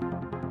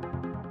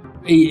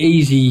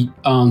 Easy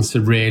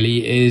answer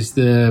really is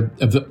the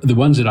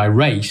ones that I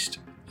raced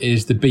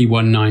is the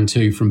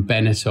B192 from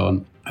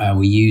Benetton.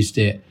 We used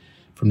it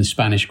from the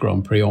Spanish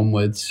Grand Prix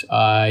onwards.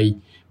 I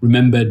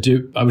remember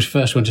I was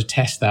first one to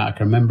test that. I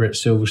can remember at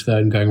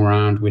Silverstone going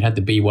around. We'd had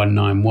the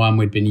B191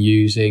 we'd been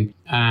using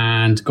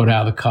and got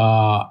out of the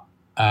car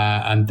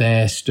and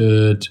there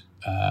stood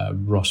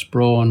Ross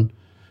Brawn,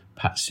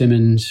 Pat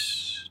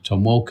Simmons,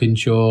 Tom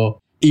Walkinshaw,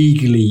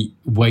 eagerly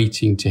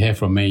waiting to hear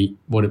from me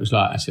what it was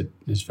like. I said,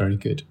 it's very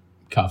good.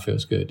 Car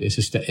feels good. It's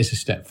a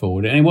step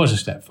forward. And it was a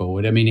step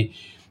forward. I mean,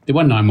 the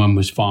 191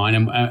 was fine.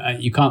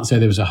 And you can't say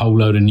there was a whole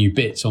load of new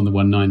bits on the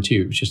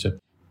 192. It was just a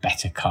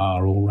better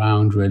car all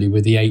round, really,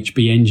 with the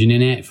HB engine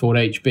in it, Ford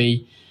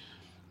HB,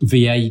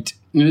 V8.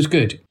 It was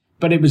good.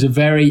 But it was a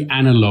very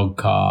analog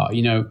car,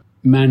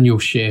 manual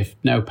shift,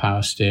 no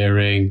power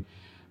steering,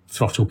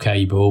 throttle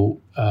cable,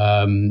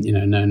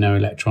 no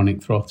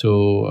electronic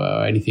throttle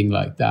or anything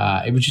like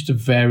that. It was just a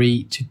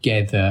very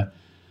together,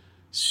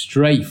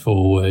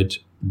 straightforward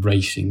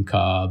racing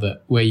car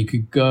where you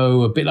could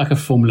go a bit like a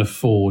Formula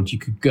Ford. You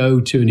could go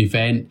to an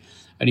event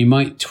and you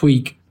might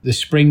tweak the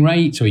spring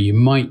rate or you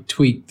might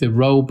tweak the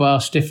roll bar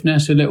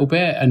stiffness a little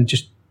bit and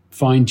just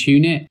fine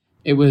tune it.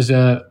 It was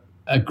a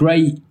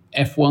great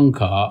F1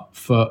 car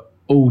for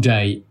all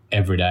day,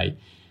 every day.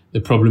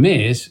 The problem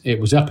is it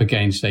was up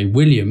against a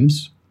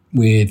Williams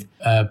with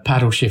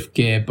paddle shift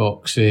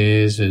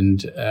gearboxes,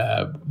 and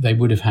they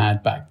would have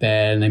had back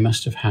then, they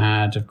must have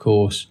had, of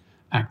course,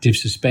 active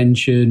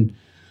suspension,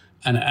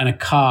 and a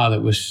car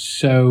that was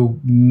so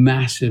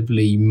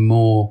massively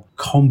more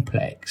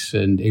complex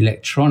and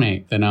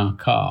electronic than our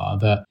car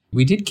that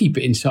we did keep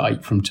it in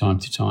sight from time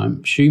to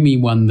time. Schumi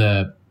won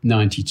the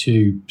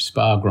 92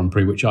 Spa Grand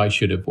Prix, which I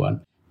should have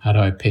won had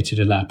I pitted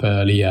a lap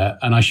earlier,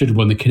 and I should have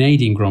won the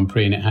Canadian Grand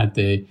Prix and it had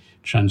the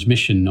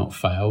transmission not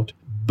failed.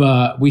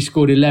 But we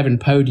scored 11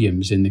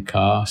 podiums in the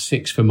car,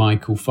 6 for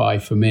Michael,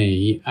 5 for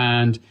me,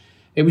 and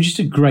it was just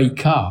a great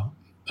car.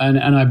 And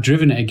I've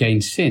driven it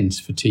again since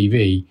for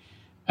TV,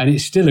 and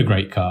it's still a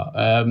great car.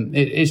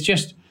 It's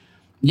just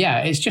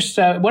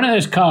one of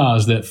those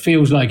cars that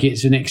feels like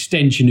it's an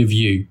extension of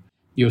you.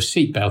 You're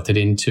seatbelted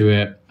into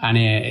it, and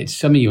it's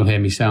something you'll hear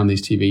me say on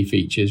these TV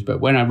features, but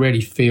when I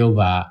really feel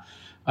that,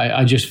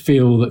 I just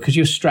feel that because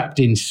you're strapped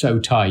in so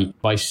tight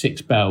by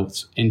 6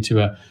 belts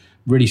into a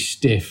really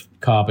stiff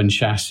carbon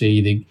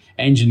chassis, the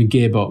engine and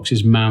gearbox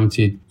is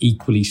mounted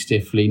equally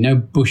stiffly, no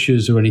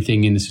bushers or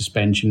anything in the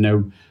suspension,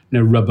 no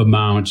rubber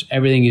mounts,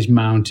 everything is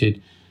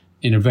mounted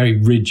in a very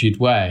rigid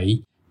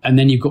way. And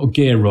then you've got a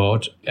gear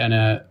rod and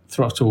a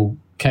throttle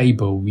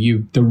cable. You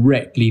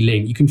directly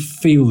link, you can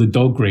feel the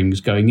dog rings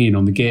going in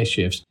on the gear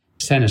shifts.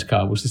 Senna's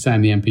car was the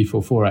same, the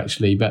MP44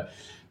 actually, but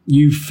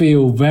you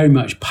feel very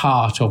much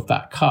part of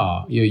that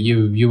car.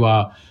 You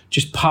are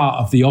just part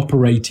of the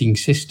operating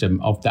system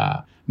of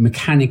that,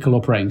 mechanical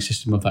operating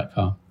system of that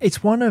car.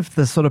 It's one of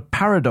the sort of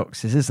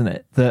paradoxes, isn't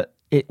it, that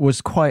it was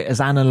quite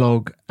as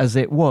analog as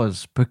it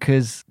was,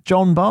 because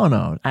John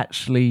Barnard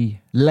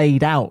actually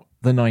laid out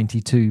the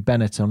 92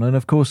 Benetton. And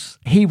of course,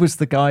 he was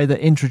the guy that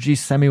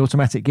introduced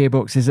semi-automatic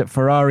gearboxes at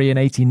Ferrari in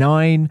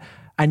 89,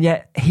 and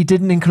yet he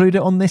didn't include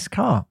it on this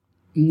car.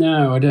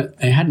 No, I don't.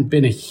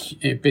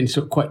 It'd been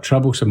sort of quite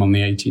troublesome on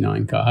the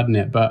 89 car, hadn't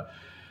it? But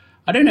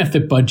I don't know if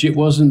the budget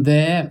wasn't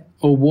there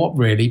or what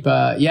really,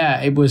 but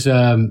yeah, it was,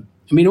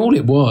 all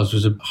it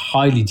was a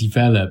highly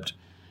developed,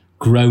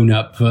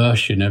 grown-up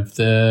version of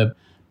the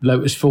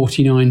Lotus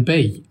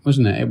 49B,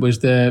 wasn't it? It was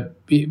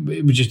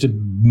just a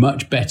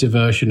much better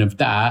version of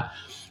that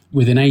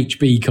with an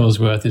HB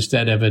Cosworth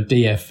instead of a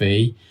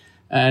DFE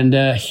and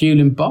a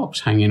Hewlin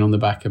box hanging on the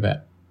back of it.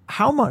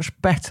 How much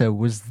better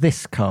was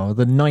this car,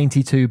 the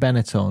 92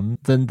 Benetton,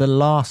 than the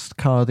last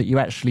car that you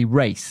actually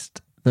raced,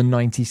 the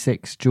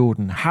 96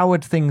 Jordan? How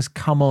had things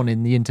come on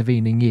in the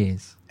intervening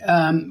years?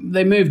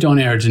 They moved on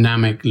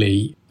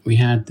aerodynamically. We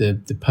had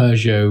the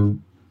Peugeot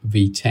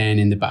V10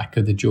 in the back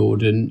of the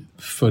Jordan,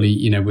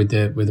 fully, with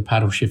the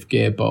paddle shift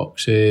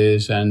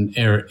gearboxes, and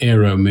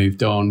aero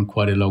moved on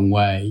quite a long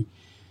way.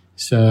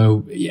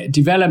 So yeah,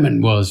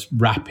 development was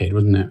rapid,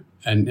 wasn't it?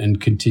 And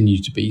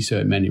continued to be so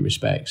in many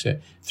respects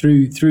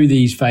through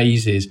these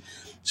phases.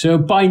 So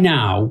by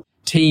now,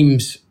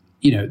 teams,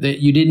 that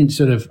you didn't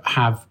sort of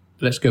have,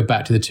 let's go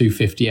back to the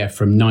 250F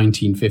from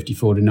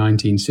 1954 to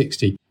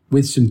 1960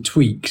 with some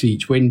tweaks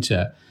each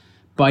winter.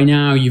 By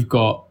now, you've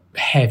got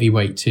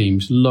heavyweight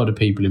teams, a lot of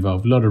people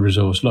involved, a lot of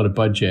resource, a lot of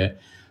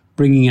budget,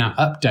 bringing out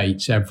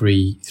updates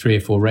every 3 or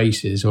 4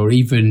 races, or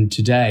even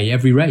today,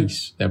 every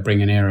race, they'll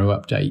bring an aero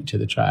update to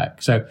the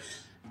track. So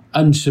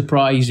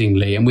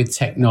unsurprisingly, and with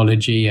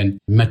technology and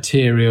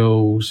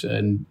materials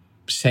and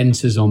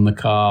sensors on the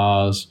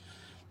cars,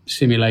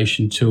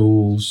 simulation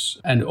tools,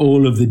 and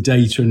all of the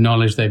data and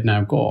knowledge they've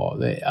now got,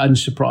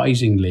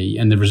 unsurprisingly,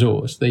 and the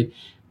resource, the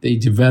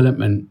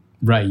development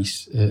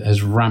race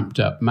has ramped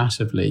up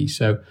massively.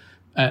 So,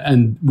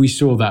 and we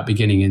saw that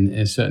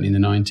beginning certainly in the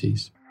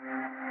 90s.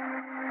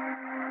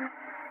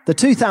 The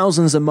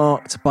 2000s are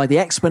marked by the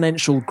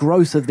exponential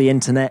growth of the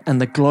internet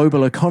and the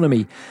global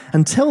economy.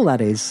 Until,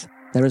 that is,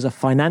 there is a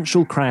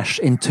financial crash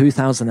in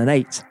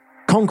 2008.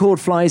 Concorde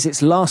flies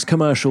its last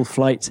commercial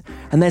flight,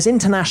 and there's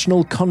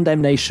international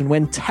condemnation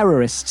when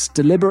terrorists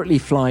deliberately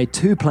fly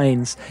 2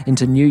 planes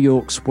into New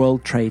York's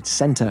World Trade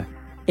Center.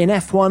 In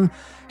F1,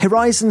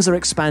 horizons are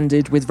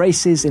expanded with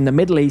races in the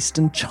Middle East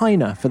and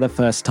China for the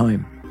first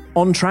time.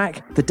 On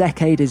track, the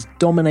decade is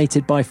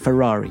dominated by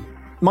Ferrari.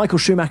 Michael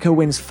Schumacher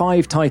wins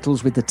 5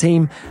 titles with the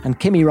team, and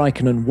Kimi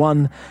Raikkonen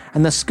 1,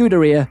 and the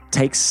Scuderia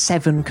takes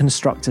 7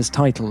 constructors'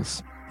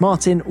 titles.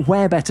 Martin,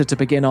 where better to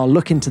begin our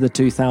look into the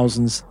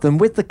 2000s than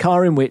with the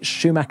car in which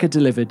Schumacher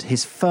delivered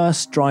his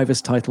first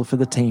driver's title for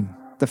the team,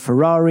 the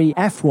Ferrari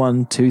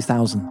F1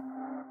 2000.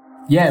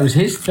 Yeah, it was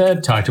his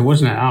 3rd title,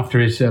 wasn't it, after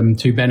his 2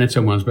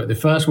 Benetton ones, but the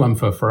first one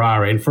for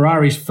Ferrari, and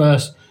Ferrari's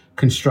first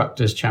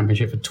Constructors'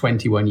 Championship for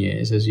 21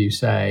 years, as you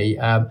say.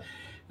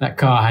 That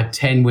car had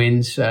 10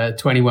 wins,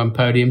 21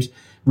 podiums.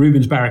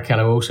 Rubens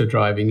Barrichello also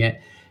driving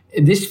it.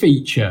 This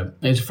feature,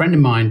 there's a friend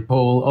of mine,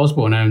 Paul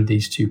Osborne, owned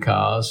these 2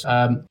 cars.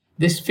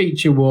 This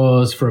feature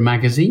was for a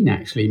magazine,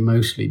 actually,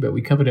 mostly, but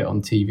we covered it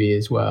on TV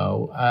as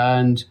well,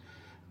 and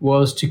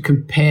was to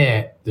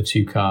compare the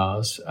 2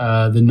 cars,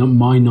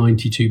 my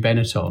 92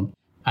 Benetton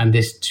and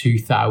this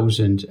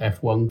 2000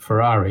 F1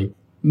 Ferrari.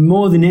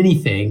 More than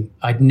anything,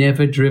 I'd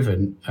never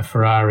driven a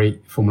Ferrari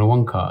Formula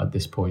One car at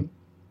this point.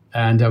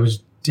 And I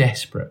was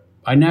desperate.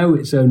 I know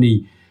it's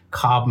only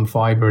carbon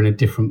fiber in a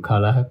different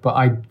color, but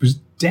I was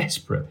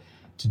desperate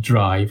to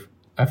drive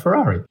a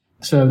Ferrari.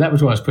 So that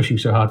was why I was pushing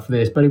so hard for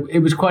this. But it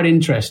was quite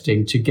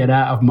interesting to get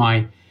out of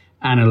my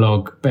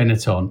analog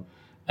Benetton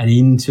and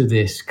into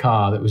this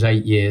car that was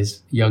 8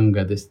 years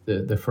younger,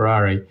 the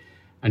Ferrari,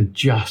 and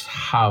just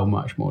how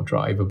much more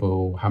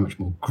drivable, how much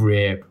more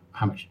grip,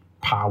 how much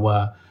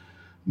power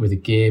with a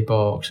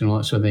gearbox and all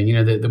that sort of thing. You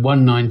know, the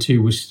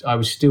 192 I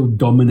was still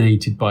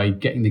dominated by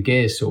getting the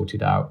gears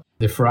sorted out.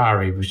 The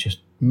Ferrari was just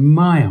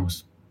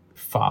miles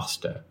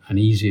faster and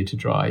easier to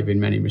drive in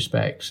many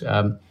respects.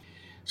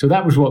 So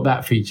that was what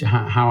that feature,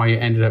 how I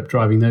ended up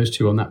driving those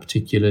two on that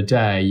particular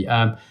day.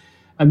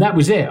 And that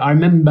was it. I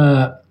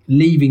remember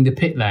leaving the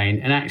pit lane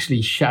and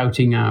actually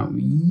shouting out,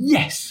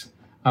 yes,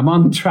 I'm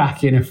on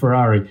track in a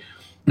Ferrari.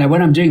 Now,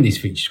 when I'm doing these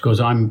features,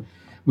 because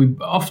we've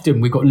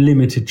got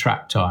limited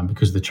track time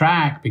because of the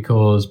track,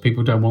 because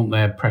people don't want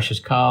their precious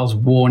cars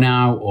worn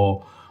out,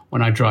 or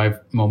when I drive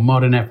more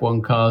modern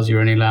F1 cars, you're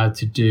only allowed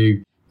to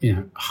do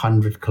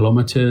 100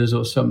 kilometers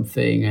or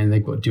something, and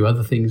they've got to do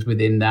other things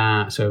within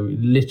that. So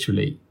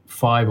literally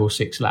 5 or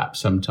 6 laps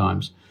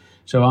sometimes.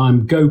 So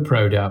I'm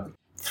GoPro'd up,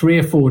 3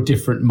 or 4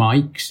 different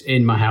mics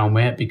in my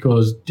helmet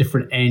because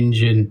different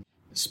engine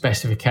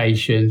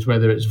specifications,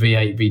 whether it's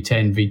V8,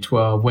 V10,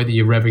 V12, whether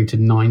you're revving to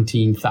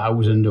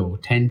 19,000 or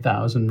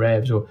 10,000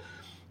 revs, or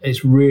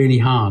it's really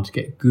hard to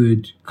get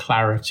good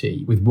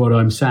clarity with what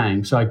I'm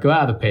saying. So I go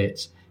out of the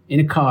pits in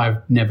a car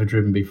I've never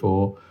driven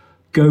before,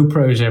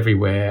 GoPros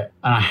everywhere,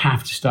 and I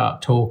have to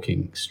start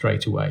talking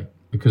straight away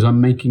because I'm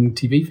making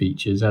TV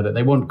features out of it.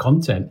 They want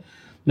content.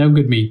 No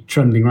good me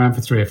trundling around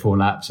for 3 or 4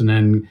 laps and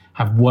then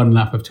have 1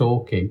 lap of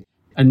talking.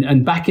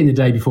 And back in the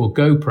day before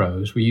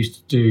GoPros, we used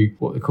to do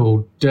what they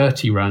call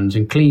dirty runs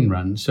and clean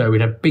runs. So we'd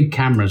have big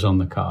cameras on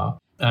the car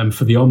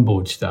for the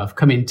onboard stuff,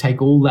 come in,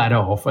 take all that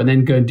off, and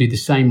then go and do the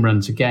same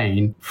runs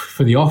again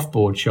for the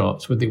offboard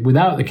shots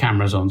without the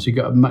cameras on. So you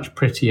got a much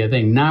prettier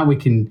thing. Now we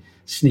can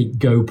sneak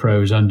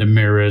GoPros under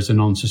mirrors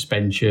and on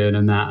suspension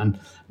and that, and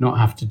not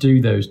have to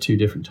do those 2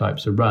 different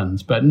types of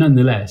runs. But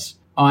nonetheless,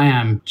 I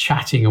am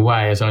chatting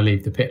away as I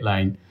leave the pit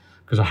lane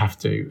because I have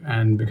to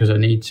and because I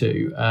need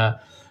to.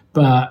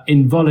 But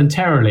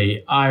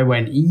involuntarily, I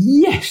went,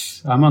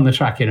 yes, I'm on the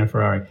track in a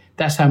Ferrari.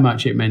 That's how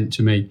much it meant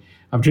to me.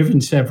 I've driven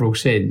several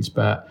since,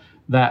 but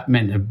that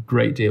meant a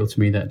great deal to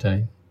me that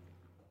day.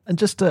 And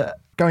just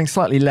going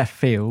slightly left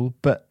field,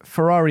 but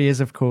Ferrari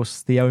is, of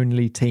course, the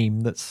only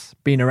team that's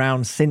been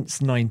around since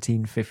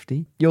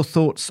 1950. Your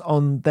thoughts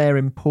on their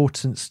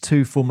importance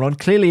to Formula One?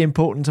 Clearly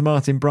important to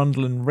Martin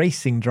Brundle and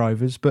racing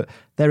drivers, but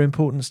their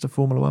importance to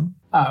Formula One?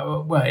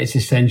 Well, it's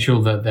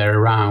essential that they're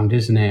around,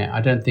 isn't it?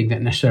 I don't think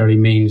that necessarily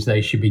means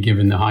they should be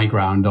given the high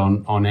ground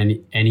on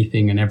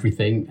anything and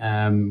everything,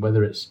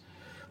 whether it's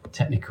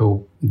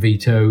technical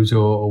vetoes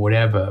or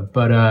whatever.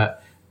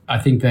 But I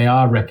think they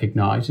are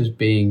recognised as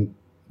being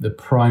the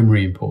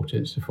primary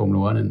importance to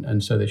Formula One,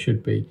 and so they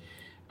should be.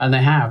 And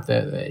they have.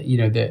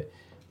 The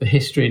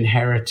history and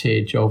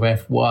heritage of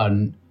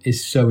F1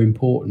 is so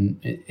important.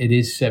 It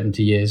is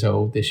 70 years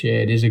old this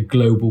year. It is a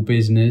global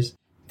business,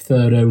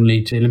 third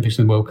only to the Olympics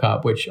and the World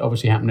Cup, which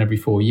obviously happen every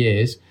 4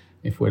 years,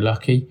 if we're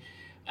lucky.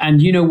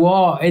 And you know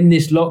what? In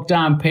this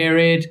lockdown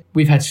period,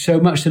 we've had so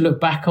much to look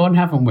back on,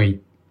 haven't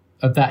we?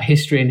 Of that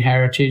history and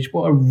heritage.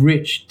 What a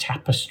rich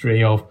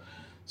tapestry of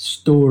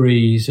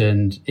stories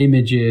and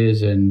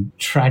images and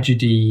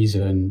tragedies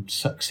and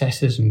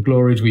successes and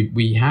glories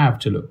we have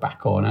to look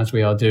back on, as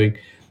we are doing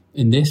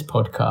in this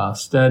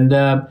podcast.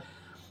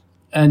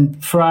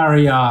 And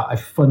Ferrari are a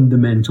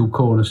fundamental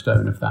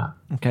cornerstone of that.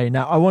 Okay,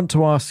 now I want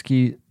to ask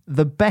you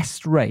the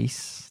best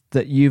race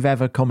that you've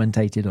ever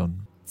commentated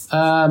on.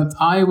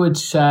 I would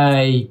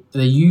say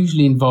they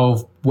usually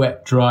involve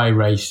wet-dry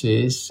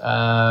races.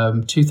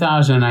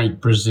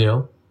 2008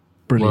 Brazil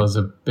was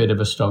a bit of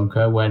a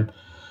stonker when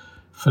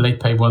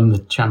Felipe won the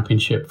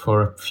championship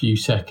for a few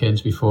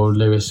seconds before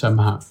Lewis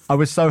somehow. I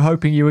was so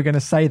hoping you were going to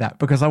say that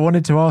because I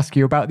wanted to ask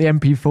you about the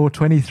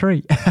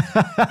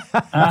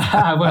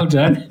MP423. Well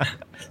done.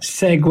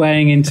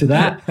 Segueing into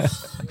that.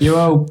 You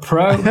old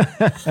pro.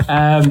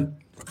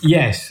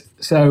 Yes.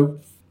 So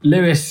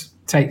Lewis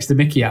takes the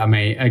mickey out of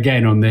me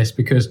again on this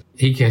because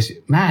he goes,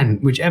 man,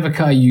 whichever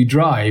car you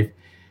drive,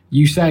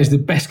 you say is the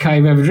best car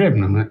you've ever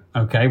driven. I'm like,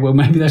 okay, well,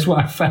 maybe that's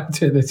what I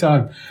felt at the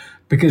time,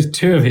 because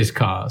 2 of his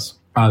cars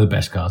are the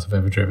best cars I've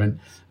ever driven.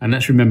 And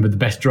let's remember, the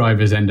best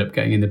drivers end up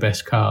getting in the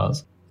best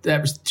cars.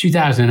 That was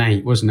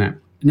 2008, wasn't it?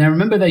 Now,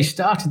 remember, they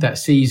started that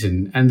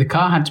season and the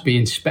car had to be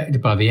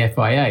inspected by the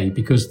FIA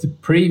because the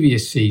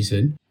previous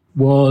season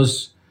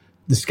was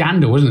the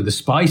scandal, wasn't it? The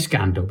spy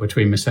scandal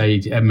between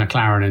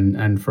McLaren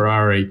and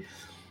Ferrari,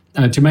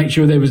 to make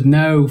sure there was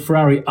no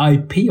Ferrari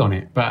IP on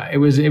it. But it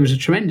was a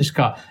tremendous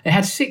car. It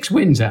had 6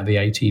 wins out of the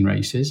 18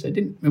 races.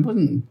 It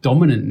wasn't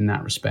dominant in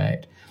that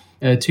respect.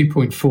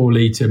 2.4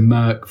 litre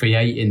Merc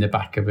V8 in the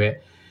back of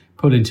it,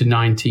 put into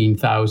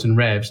 19,000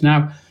 revs.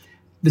 Now,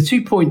 the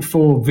 2.4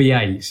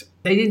 V8s,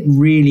 they didn't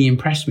really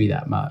impress me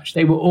that much.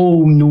 They were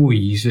all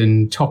noise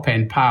and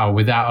top-end power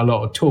without a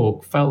lot of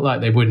torque. Felt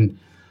like they wouldn't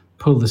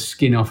pull the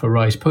skin off a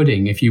rice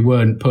pudding if you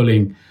weren't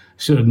pulling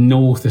sort of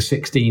north of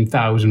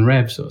 16,000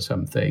 revs or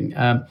something.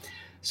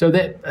 So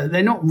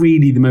they're not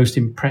really the most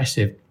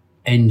impressive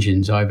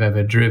engines I've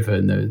ever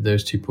driven,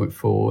 those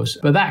 2.4s.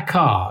 But that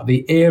car,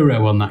 the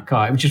aero on that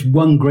car, it was just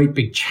one great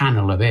big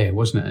channel of air,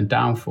 wasn't it, and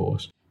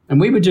downforce. And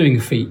we were doing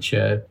a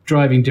feature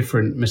driving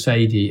different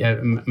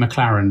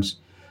McLarens,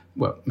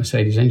 well,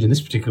 Mercedes engine,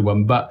 this particular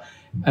one, but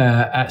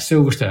at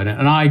Silverstone.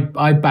 And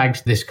I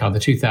bagged this car, the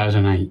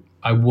 2008.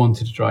 I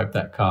wanted to drive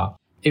that car.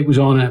 It was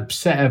on a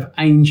set of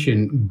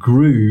ancient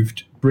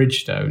grooved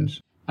Bridgestones.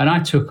 And I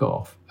took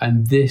off,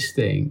 and this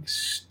thing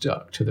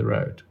stuck to the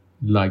road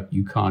like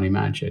you can't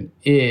imagine.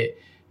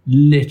 It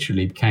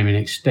literally became an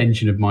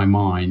extension of my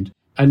mind.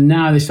 And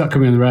now they start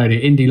coming on the road.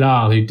 Indy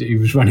Lyle, who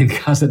was running the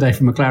cars that day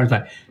from McLaren, was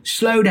like,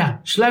 slow down,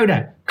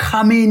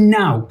 come in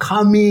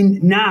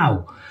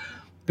now.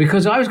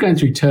 Because I was going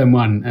through turn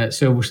one at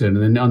Silverstone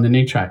and then on the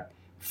new track,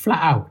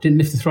 flat out, didn't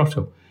lift the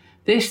throttle.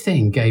 This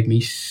thing gave me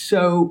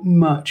so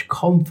much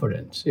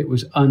confidence. It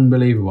was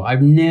unbelievable.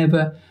 I've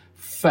never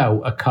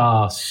felt a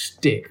car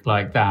stick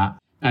like that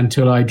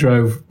until I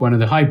drove one of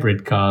the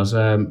hybrid cars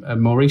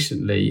more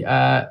recently.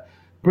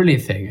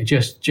 Brilliant thing. It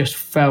just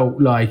felt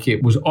like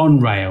it was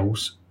on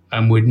rails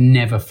and would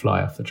never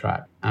fly off the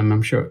track.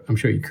 I'm sure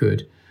you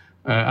could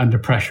under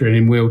pressure and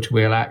in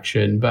wheel-to-wheel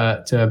action.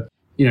 But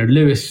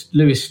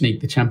Lewis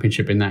sneaked the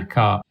championship in that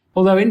car.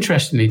 Although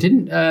interestingly,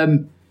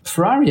 didn't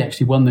Ferrari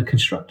actually won the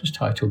constructors'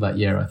 title that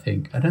year?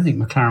 I don't think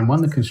McLaren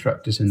won the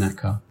constructors in that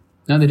car.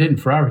 No, they didn't.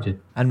 Ferrari did.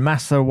 And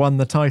Massa won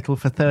the title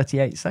for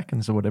 38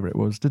 seconds or whatever it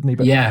was, didn't he?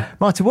 But yeah.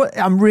 Martin, what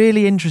I'm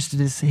really interested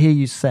to hear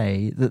you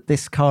say that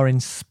this car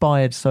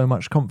inspired so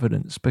much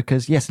confidence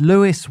because, yes,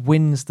 Lewis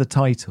wins the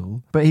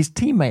title, but his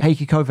teammate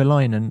Heikki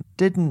Kovalainen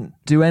didn't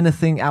do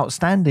anything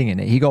outstanding in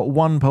it. He got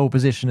one pole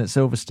position at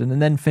Silverstone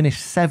and then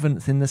finished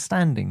 7th in the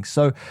standings.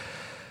 So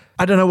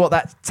I don't know what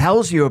that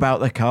tells you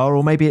about the car,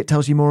 or maybe it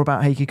tells you more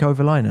about Heikki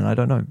Kovalainen. I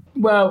don't know.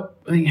 Well,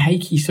 I think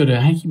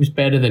Heikki was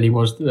better than he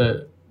was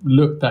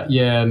looked that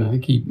year, and I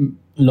think he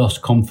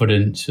lost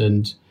confidence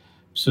and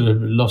sort of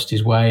lost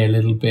his way a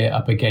little bit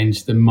up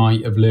against the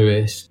might of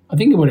Lewis. I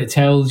think what it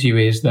tells you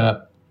is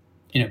that,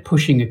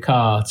 pushing a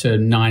car to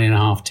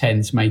 9.5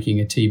 tenths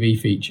making a TV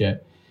feature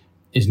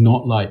is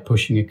not like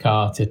pushing a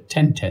car to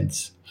 10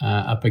 tenths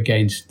up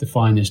against the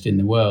finest in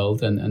the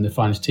world and the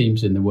finest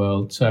teams in the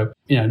world. So,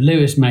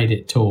 Lewis made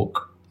it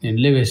talk. And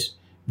Lewis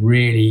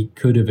really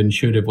could have and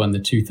should have won the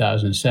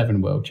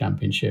 2007 World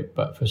Championship,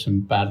 but for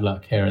some bad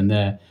luck here and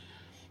there.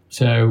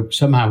 So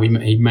somehow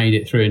he made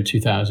it through in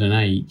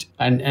 2008.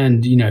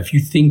 And if you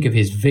think of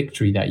his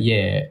victory that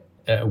year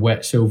at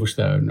Wet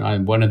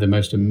Silverstone, one of the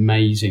most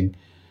amazing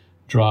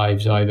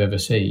drives I've ever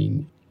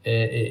seen at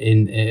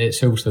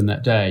Silverstone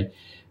that day,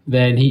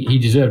 then he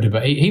deserved it.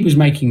 But he was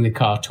making the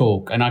car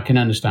talk, and I can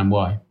understand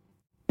why.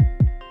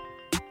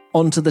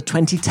 On to the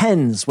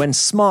 2010s, when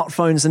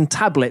smartphones and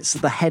tablets are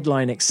the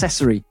headline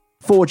accessory.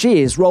 4G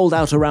is rolled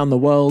out around the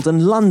world,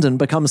 and London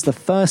becomes the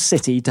first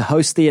city to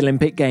host the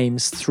Olympic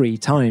Games 3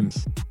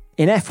 times.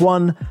 In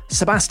F1,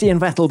 Sebastian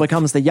Vettel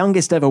becomes the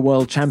youngest ever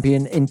world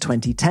champion in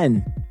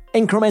 2010.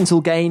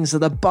 Incremental gains are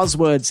the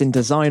buzzwords in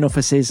design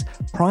offices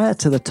prior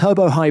to the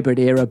turbo hybrid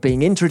era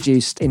being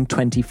introduced in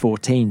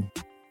 2014.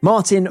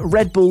 Martin,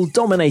 Red Bull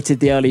dominated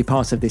the early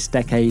part of this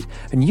decade,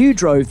 and you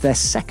drove their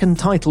second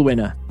title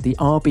winner, the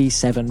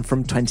RB7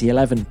 from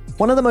 2011.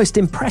 One of the most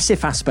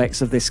impressive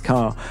aspects of this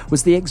car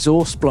was the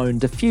exhaust-blown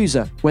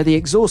diffuser, where the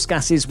exhaust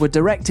gases were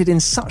directed in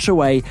such a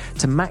way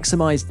to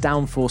maximise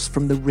downforce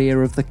from the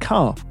rear of the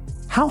car.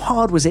 How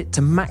hard was it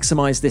to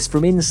maximise this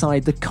from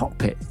inside the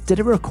cockpit? Did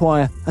it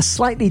require a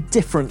slightly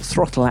different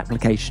throttle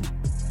application?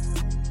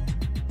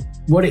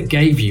 What it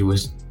gave you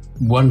was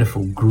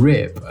wonderful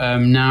grip.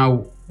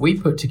 Now, we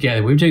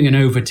were doing an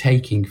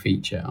overtaking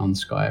feature on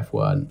Sky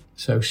F1.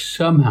 So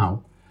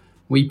somehow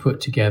we put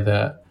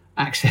together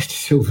access to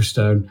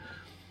Silverstone,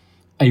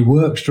 a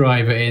works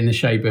driver in the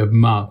shape of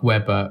Mark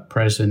Webber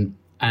present,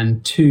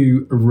 and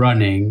 2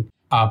 running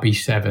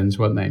RB7s,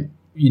 weren't they?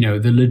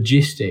 The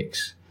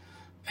logistics,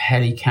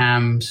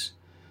 helicams,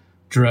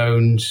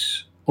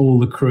 drones, all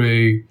the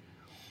crew,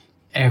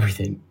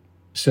 everything.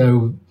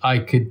 So I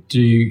could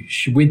do,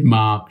 with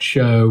Mark,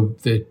 show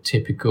the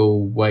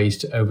typical ways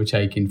to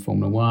overtake in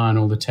Formula One,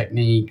 all the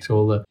techniques,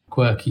 all the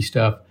quirky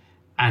stuff.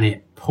 And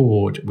it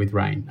poured with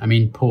rain.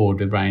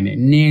 It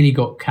nearly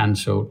got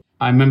cancelled.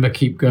 I remember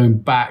keep going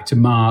back to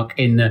Mark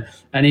and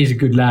he's a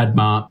good lad,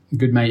 Mark,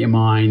 good mate of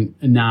mine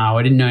now.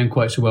 I didn't know him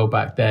quite so well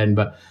back then,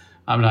 but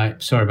I'm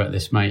like, sorry about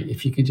this, mate.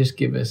 If you could just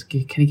can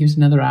you give us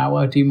another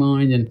hour? Do you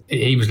mind? And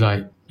he was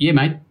like, yeah,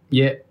 mate.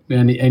 Yeah.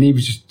 And he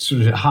was just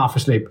sort of half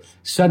asleep.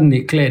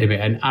 Suddenly it cleared a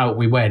bit and out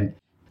we went.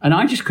 And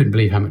I just couldn't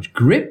believe how much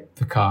grip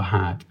the car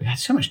had. It had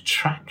so much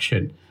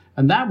traction.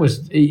 And that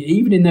was,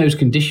 even in those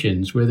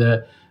conditions with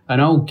an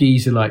old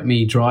geezer like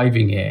me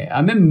driving it. I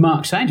remember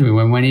Mark saying to me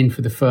when we went in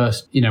for the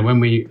first, when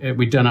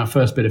we'd done our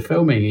first bit of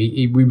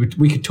filming,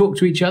 we could talk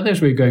to each other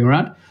as we were going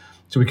around.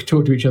 So we could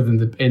talk to each other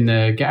in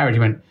the garage. He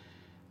went,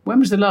 when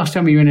was the last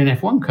time you were in an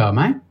F1 car,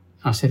 mate?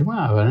 I said,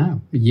 well, I don't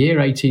know, a year,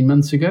 18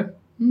 months ago.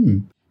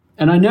 And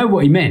I know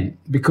what he meant,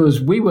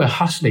 because we were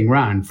hustling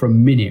round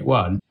from minute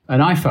one,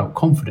 and I felt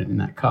confident in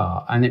that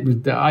car. And it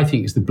was, I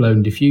think it's the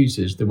blown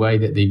diffusers, the way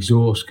that the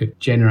exhaust could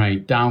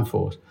generate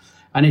downforce.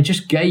 And it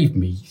just gave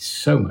me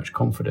so much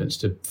confidence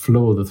to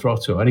floor the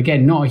throttle. And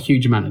again, not a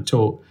huge amount of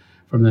torque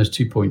from those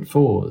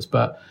 2.4s,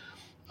 but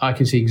I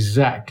can see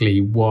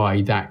exactly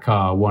why that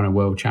car won a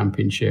world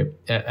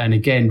championship. And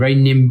again, very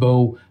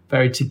nimble,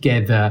 very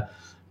together,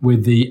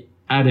 with the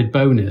added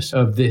bonus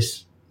of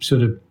this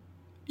sort of,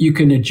 you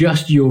can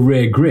adjust your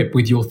rear grip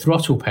with your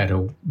throttle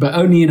pedal, but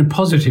only in a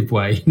positive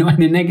way, not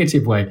in a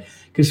negative way.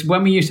 Because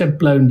when we used to have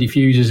blown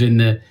diffusers in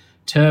the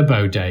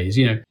turbo days,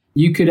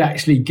 you could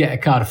actually get a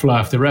car to fly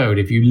off the road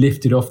if you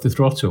lifted off the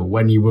throttle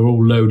when you were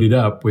all loaded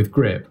up with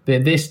grip.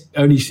 This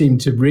only seemed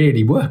to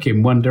really work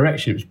in one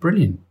direction. It was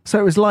brilliant.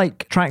 So it was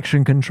like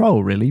traction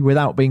control, really,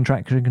 without being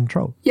traction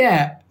control.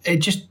 Yeah,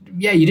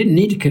 you didn't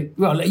need to,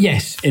 well,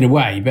 yes, in a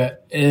way,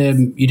 but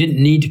you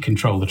didn't need to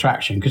control the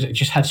traction because it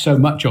just had so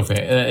much of it.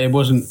 It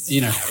wasn't,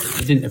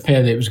 it didn't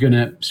appear that it was going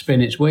to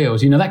spin its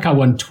wheels. That car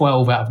won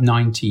 12 out of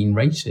 19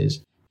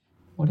 races.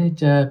 What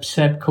did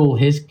Seb call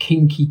his?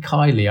 Kinky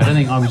Kylie. I don't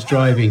think I was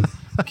driving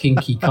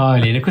Kinky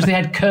Kylie. And of course, they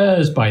had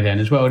KERS by then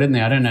as well, didn't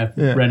they? I don't know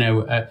if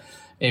Renault,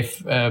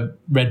 if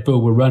Red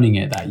Bull were running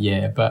it that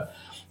year, but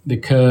the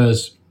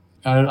KERS,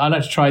 I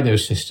like to try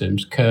those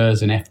systems,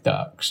 KERS and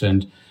F-Dux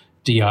and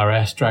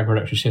DRS, drag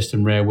reduction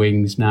system, rear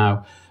wings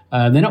now.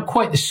 They're not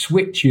quite the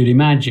switch you'd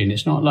imagine.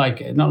 It's not like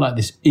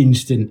this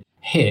instant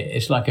hit.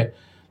 It's like a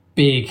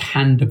big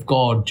hand of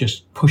God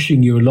just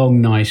pushing you along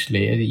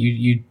nicely.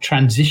 You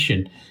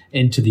transition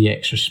into the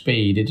extra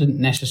speed. It doesn't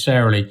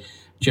necessarily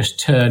just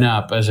turn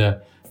up as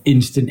a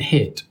instant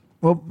hit.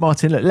 Well,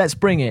 Martin, look, let's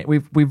bring it.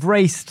 We've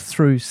raced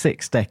through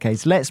 6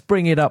 decades. Let's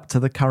bring it up to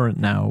the current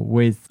now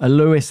with a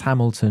Lewis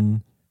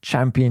Hamilton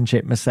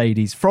championship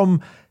Mercedes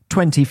from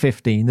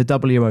 2015, the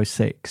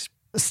W06.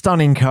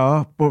 Stunning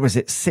car. What was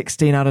it?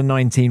 16 out of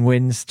 19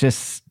 wins.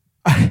 Just,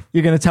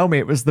 you're going to tell me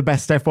it was the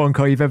best F1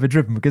 car you've ever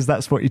driven because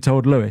that's what you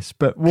told Lewis.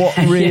 But what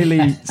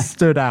really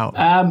stood out?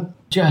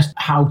 Just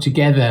how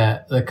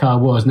together the car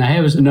was. Now,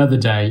 here was another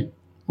day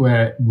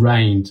where it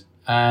rained,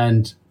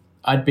 and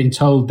I'd been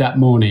told that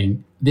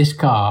morning, this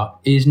car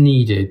is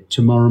needed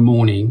tomorrow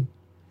morning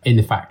in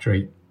the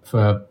factory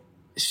for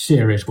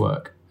serious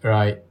work,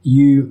 right?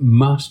 You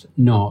must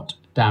not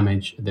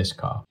damage this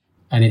car.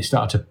 And it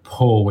started to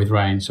pour with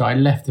rain. So I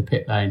left the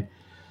pit lane.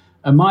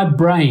 And my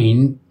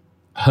brain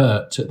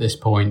hurt at this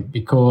point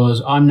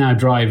because I'm now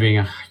driving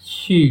a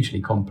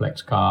hugely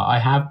complex car. I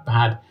have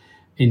had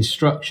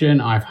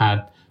instruction. I've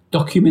had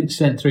documents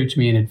sent through to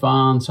me in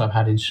advance. I've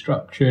had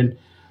instruction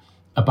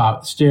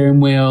about the steering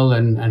wheel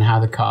and how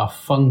the car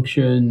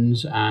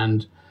functions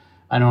and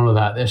all of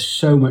that. There's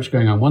so much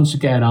going on. Once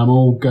again, I'm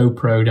all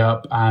GoPro'd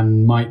up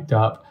and mic'd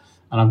up,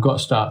 and I've got to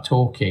start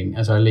talking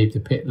as I leave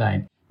the pit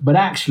lane. But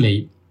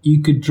actually,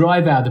 you could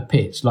drive out of the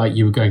pits like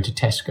you were going to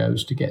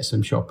Tesco's to get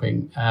some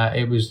shopping.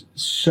 It was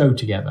so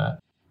together.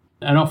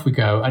 And off we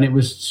go. And it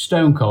was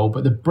stone cold,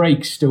 but the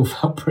brakes still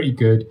felt pretty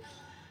good.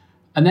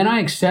 And then I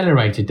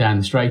accelerated down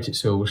the straight at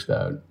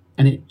Silverstone,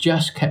 and it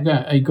just kept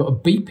going. I got a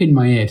beep in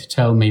my ear to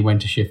tell me when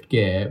to shift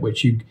gear,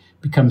 which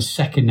becomes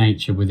second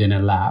nature within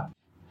a lap.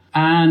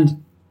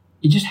 And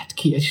I just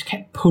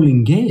kept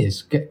pulling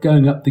gears,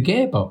 going up the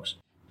gearbox.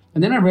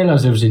 And then I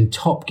realized I was in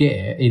top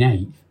gear in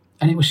 8th,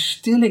 and it was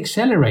still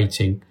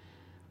accelerating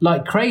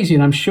like crazy.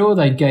 And I'm sure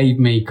they gave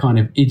me kind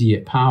of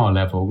idiot power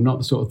level, not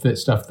the sort of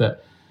stuff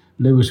that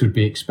Lewis would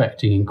be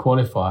expecting in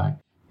qualifying.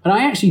 And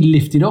I actually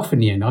lifted off in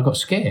the end. I got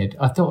scared.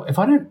 I thought,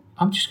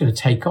 I'm just going to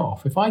take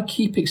off. If I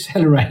keep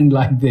accelerating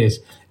like this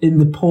in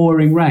the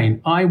pouring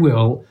rain, I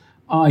will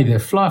either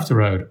fly off the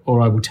road or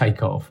I will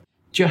take off.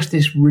 Just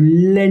this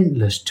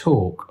relentless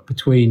torque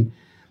between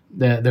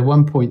the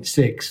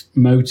 1.6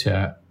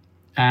 motor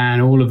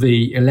and all of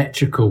the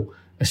electrical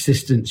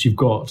assistance you've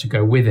got to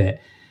go with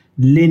it.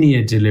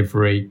 Linear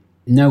delivery,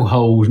 no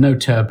holes, no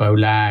turbo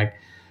lag,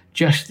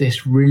 just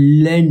this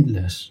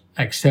relentless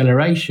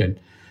acceleration,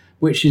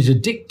 which is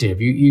addictive.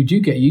 You do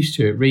get used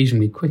to it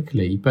reasonably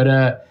quickly,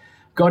 but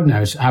God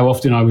knows how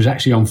often I was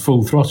actually on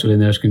full throttle in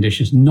those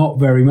conditions. Not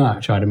very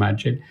much, I'd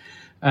imagine.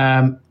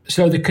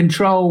 So the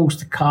controls,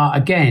 the car,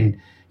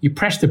 again, you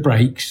press the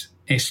brakes,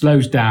 it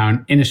slows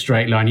down in a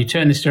straight line. You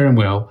turn the steering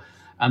wheel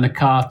and the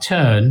car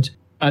turned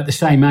at the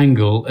same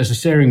angle as the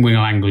steering wheel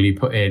angle you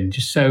put in,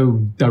 just so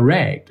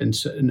direct.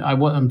 And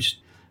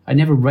I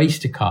never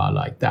raced a car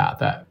like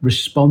that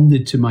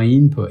responded to my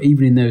input,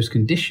 even in those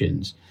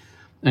conditions.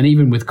 And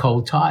even with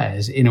cold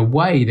tyres, in a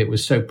way that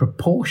was so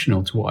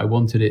proportional to what I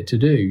wanted it to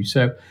do.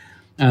 So,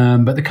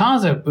 but the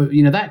cars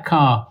that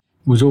car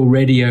was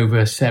already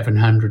over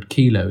 700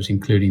 kilos,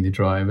 including the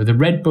driver. The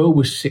Red Bull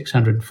was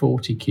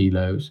 640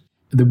 kilos.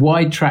 The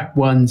wide track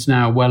one's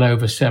now well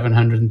over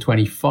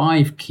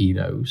 725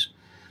 kilos.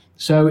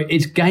 So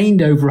it's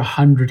gained over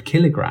 100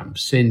 kilograms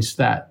since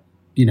that,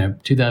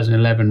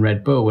 2011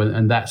 Red Bull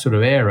and that sort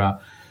of era.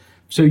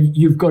 So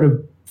you've got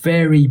a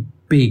very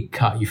big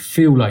car. You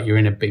feel like you're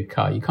in a big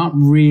car. You can't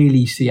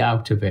really see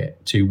out of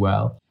it too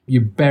well.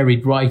 You're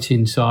buried right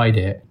inside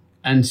it.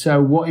 And so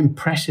what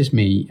impresses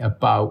me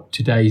about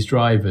today's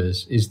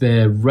drivers is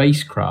their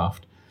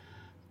racecraft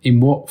in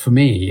what, for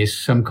me, is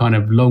some kind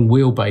of long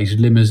wheelbase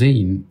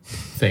limousine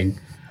thing.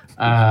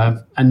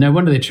 And no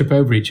wonder they trip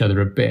over each other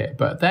a bit,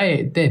 but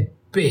they're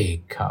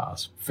big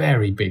cars,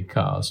 very big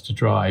cars to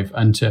drive,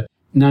 and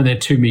now they're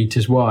 2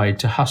 meters wide,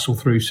 to hustle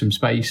through some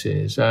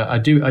spaces. I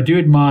do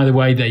admire the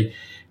way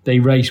they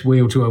race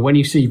wheel to wheel. When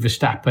you see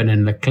Verstappen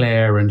and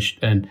Leclerc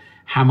and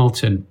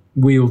Hamilton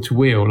wheel to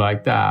wheel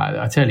like that,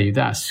 I tell you,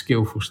 that's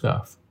skillful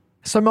stuff.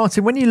 So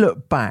Martin, when you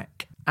look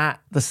back at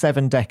the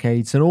 7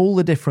 decades and all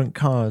the different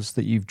cars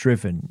that you've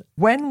driven,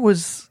 when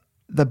was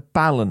the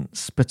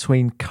balance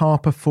between car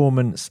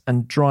performance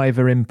and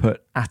driver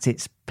input at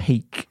its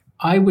peak?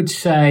 I would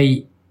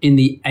say in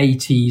the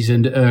 80s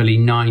and early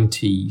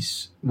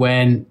 90s,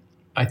 when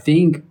I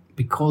think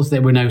because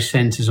there were no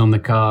sensors on the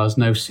cars,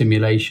 no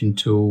simulation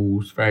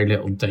tools, very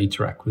little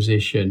data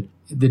acquisition,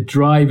 the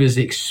driver's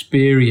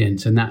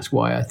experience, and that's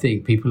why I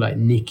think people like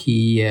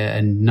Nicky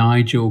and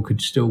Nigel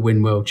could still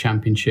win world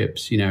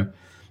championships,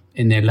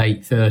 in their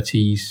late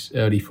 30s,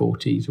 early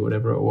 40s, or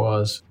whatever it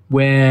was,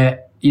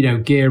 where,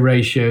 gear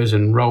ratios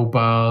and roll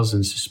bars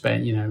and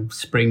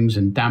springs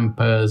and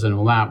dampers and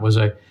all that was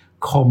a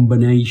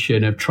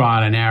combination of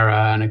trial and error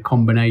and a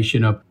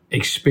combination of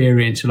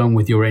experience along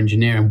with your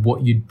engineering,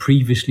 what you'd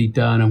previously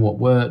done and what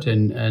worked,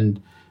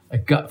 and a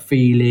gut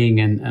feeling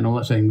and all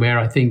that sort of thing, where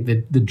I think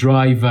that the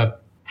driver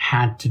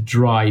had to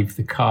drive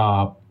the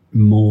car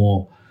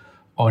more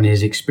on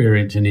his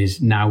experience and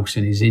his nous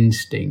and his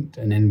instinct,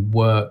 and then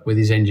work with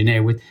his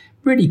engineer with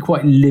really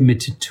quite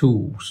limited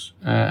tools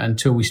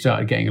until we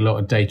started getting a lot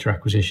of data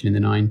acquisition in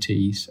the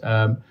 90s.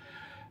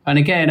 And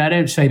again, I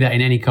don't say that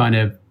in any kind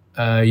of,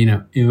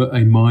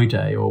 in my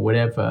day or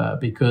whatever,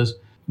 because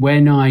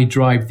when I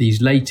drive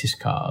these latest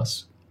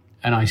cars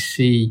and I've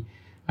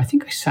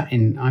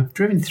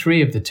driven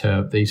 3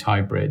 of these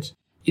hybrids,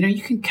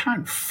 you can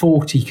count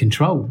 40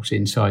 controls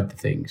inside the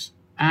things.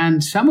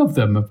 And some of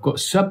them have got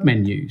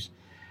sub-menus.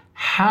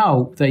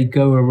 How they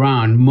go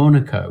around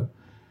Monaco,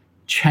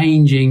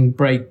 changing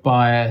brake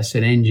bias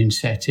and engine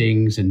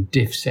settings and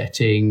diff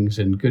settings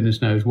and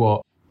goodness knows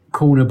what,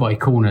 corner by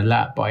corner,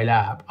 lap by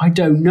lap, I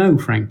don't know,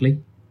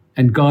 frankly,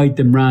 and guide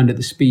them round at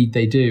the speed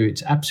they do.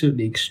 It's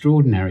absolutely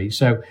extraordinary.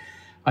 So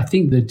I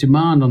think the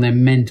demand on their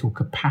mental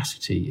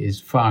capacity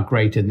is far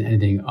greater than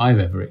anything I've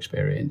ever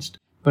experienced.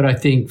 But I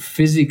think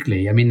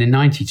physically, the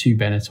 92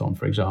 Benetton,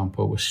 for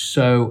example, was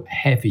so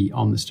heavy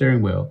on the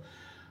steering wheel.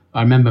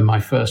 I remember my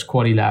first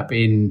quali lap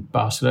in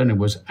Barcelona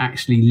was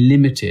actually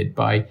limited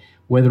by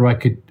whether I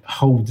could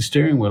hold the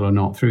steering wheel or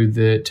not through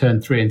the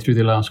turn 3 and through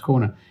the last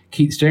corner,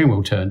 keep the steering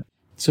wheel turned.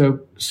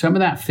 So some of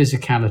that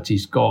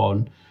physicality's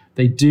gone.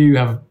 They do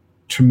have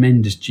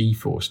tremendous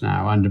G-force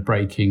now under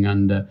braking,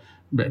 under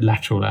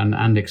lateral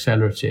and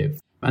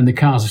accelerative. And the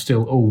cars are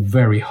still all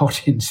very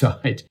hot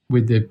inside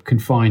with the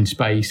confined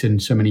space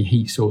and so many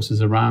heat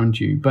sources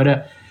around you.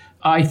 But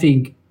I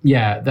think,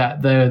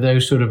 that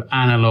those sort of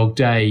analog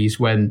days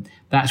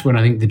that's when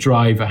I think the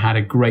driver had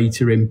a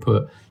greater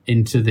input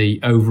into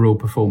the overall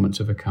performance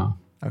of a car.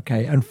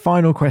 Okay, and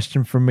final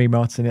question from me,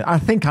 Martin. I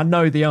think I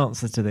know the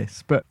answer to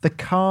this, but the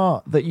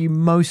car that you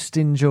most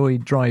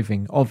enjoyed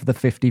driving of the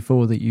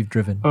 54 that you've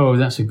driven? Oh,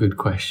 that's a good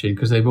question,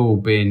 because they've all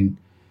been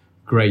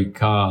great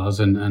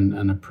cars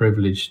and a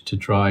privilege to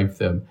drive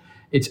them.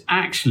 It's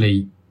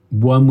actually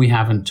one we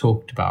haven't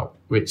talked about,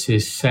 which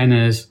is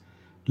Senna's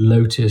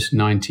Lotus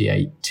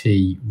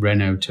 98T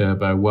Renault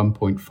Turbo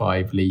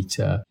 1.5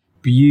 litre,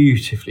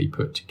 beautifully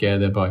put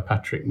together by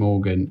Patrick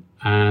Morgan.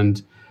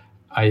 And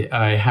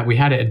we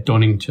had it at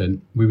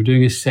Donington. We were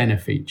doing a Senna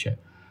feature,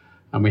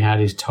 and we had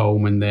his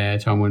Tolman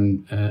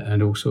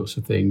and all sorts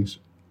of things.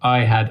 I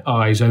had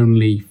eyes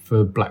only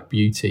for Black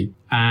Beauty,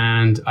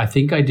 and I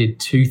think I did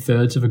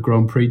 2/3 of a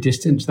Grand Prix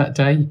distance that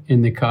day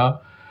in the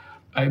car.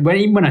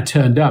 Even when I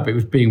turned up, it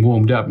was being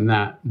warmed up in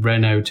that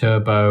Renault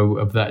Turbo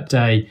of that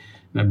day.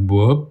 And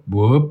whoop,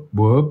 whoop,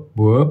 whoop,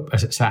 whoop,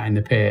 as it sat in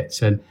the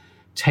pits and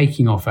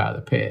taking off out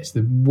of the pits.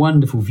 The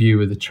wonderful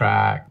view of the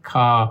track,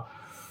 car,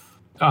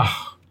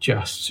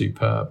 just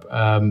superb.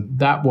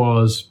 That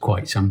was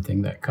quite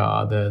something, that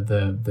car,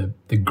 the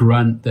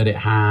grunt that it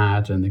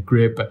had and the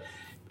grip, but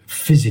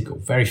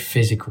very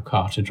physical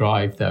car to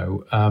drive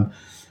though.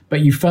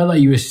 But you felt like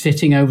you were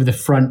sitting over the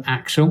front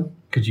axle,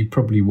 because you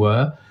probably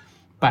were.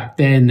 Back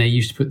then they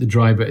used to put the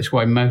driver, it's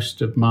why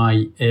most of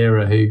my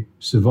era who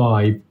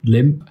survived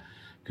limp,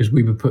 because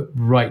we were put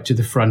right to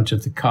the front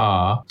of the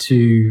car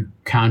to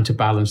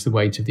counterbalance the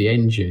weight of the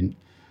engine.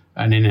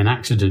 And in an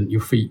accident,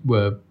 your feet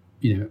were,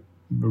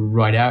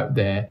 right out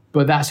there.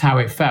 But that's how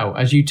it felt.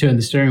 As you turned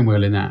the steering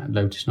wheel in that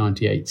Lotus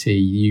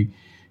 98T,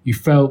 you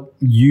felt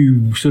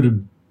you sort of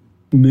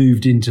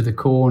moved into the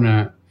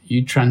corner.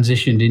 You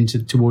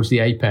transitioned towards the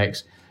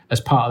apex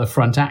as part of the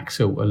front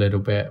axle a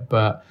little bit.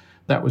 But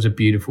that was a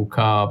beautiful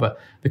car. But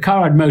the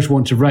car I'd most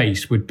want to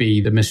race would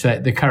be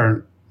the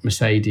current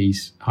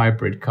Mercedes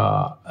hybrid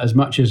car. As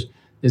much as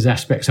there's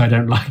aspects I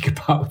don't like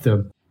about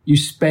them. You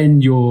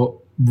spend your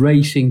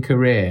racing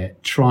career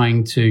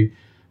trying to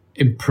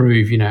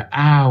improve,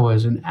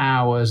 hours and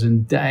hours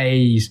and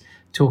days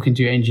talking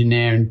to your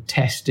engineer and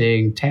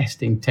testing,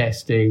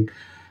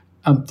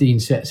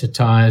 umpteen sets of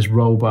tyres,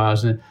 roll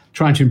bars, and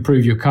trying to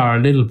improve your car a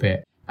little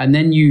bit. And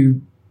then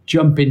you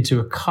jump into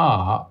a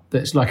car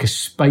that's like a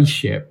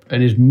spaceship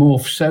and is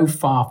morphed so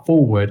far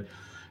forward,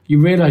 you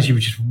realise you were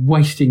just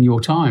wasting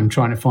your time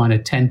trying to find a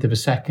tenth of a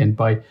second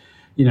by,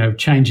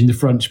 changing the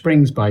front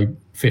springs by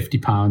 50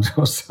 pounds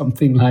or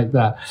something like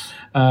that.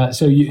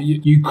 So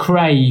you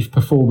crave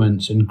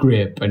performance and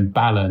grip and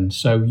balance.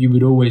 So you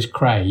would always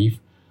crave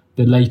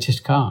the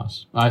latest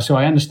cars. So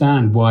I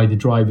understand why the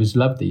drivers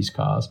love these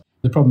cars.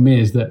 The problem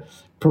is that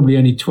probably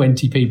only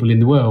 20 people in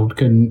the world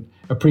can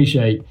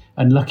appreciate,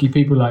 and lucky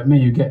people like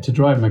me who get to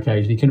drive them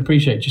occasionally can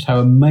appreciate just how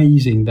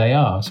amazing they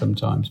are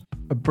sometimes.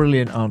 A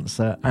brilliant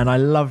answer, and I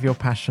love your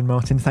passion,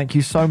 Martin. Thank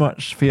you so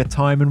much for your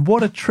time, and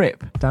what a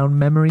trip down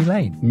memory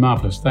lane.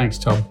 Marvellous. Thanks,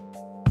 Tom.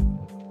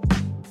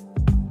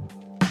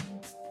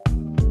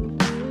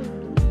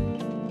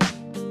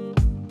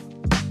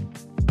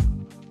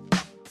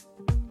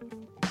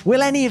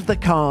 Will any of the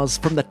cars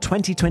from the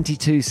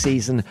 2022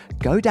 season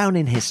go down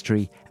in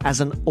history as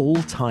an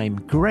all-time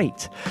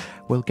great?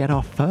 We'll get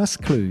our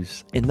first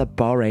clues in the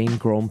Bahrain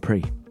Grand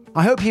Prix.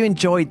 I hope you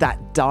enjoyed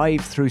that dive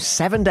through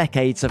 7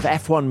 decades of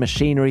F1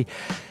 machinery,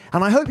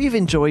 and I hope you've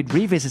enjoyed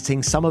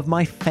revisiting some of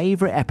my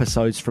favourite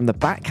episodes from the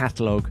back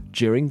catalogue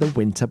during the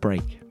winter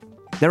break.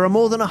 There are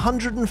more than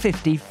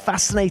 150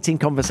 fascinating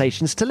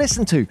conversations to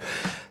listen to,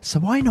 so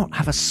why not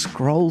have a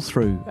scroll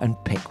through and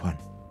pick one?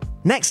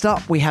 Next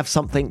up, we have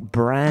something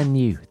brand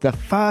new, the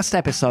first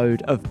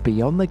episode of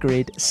Beyond the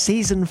Grid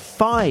Season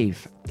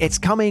 5. It's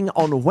coming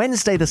on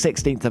Wednesday the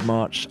 16th of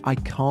March. I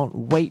can't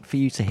wait for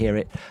you to hear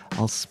it.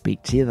 I'll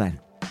speak to you then.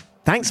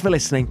 Thanks for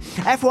listening.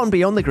 F1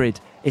 Beyond the Grid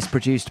is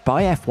produced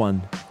by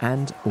F1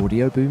 and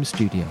Audio Boom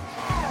Studios.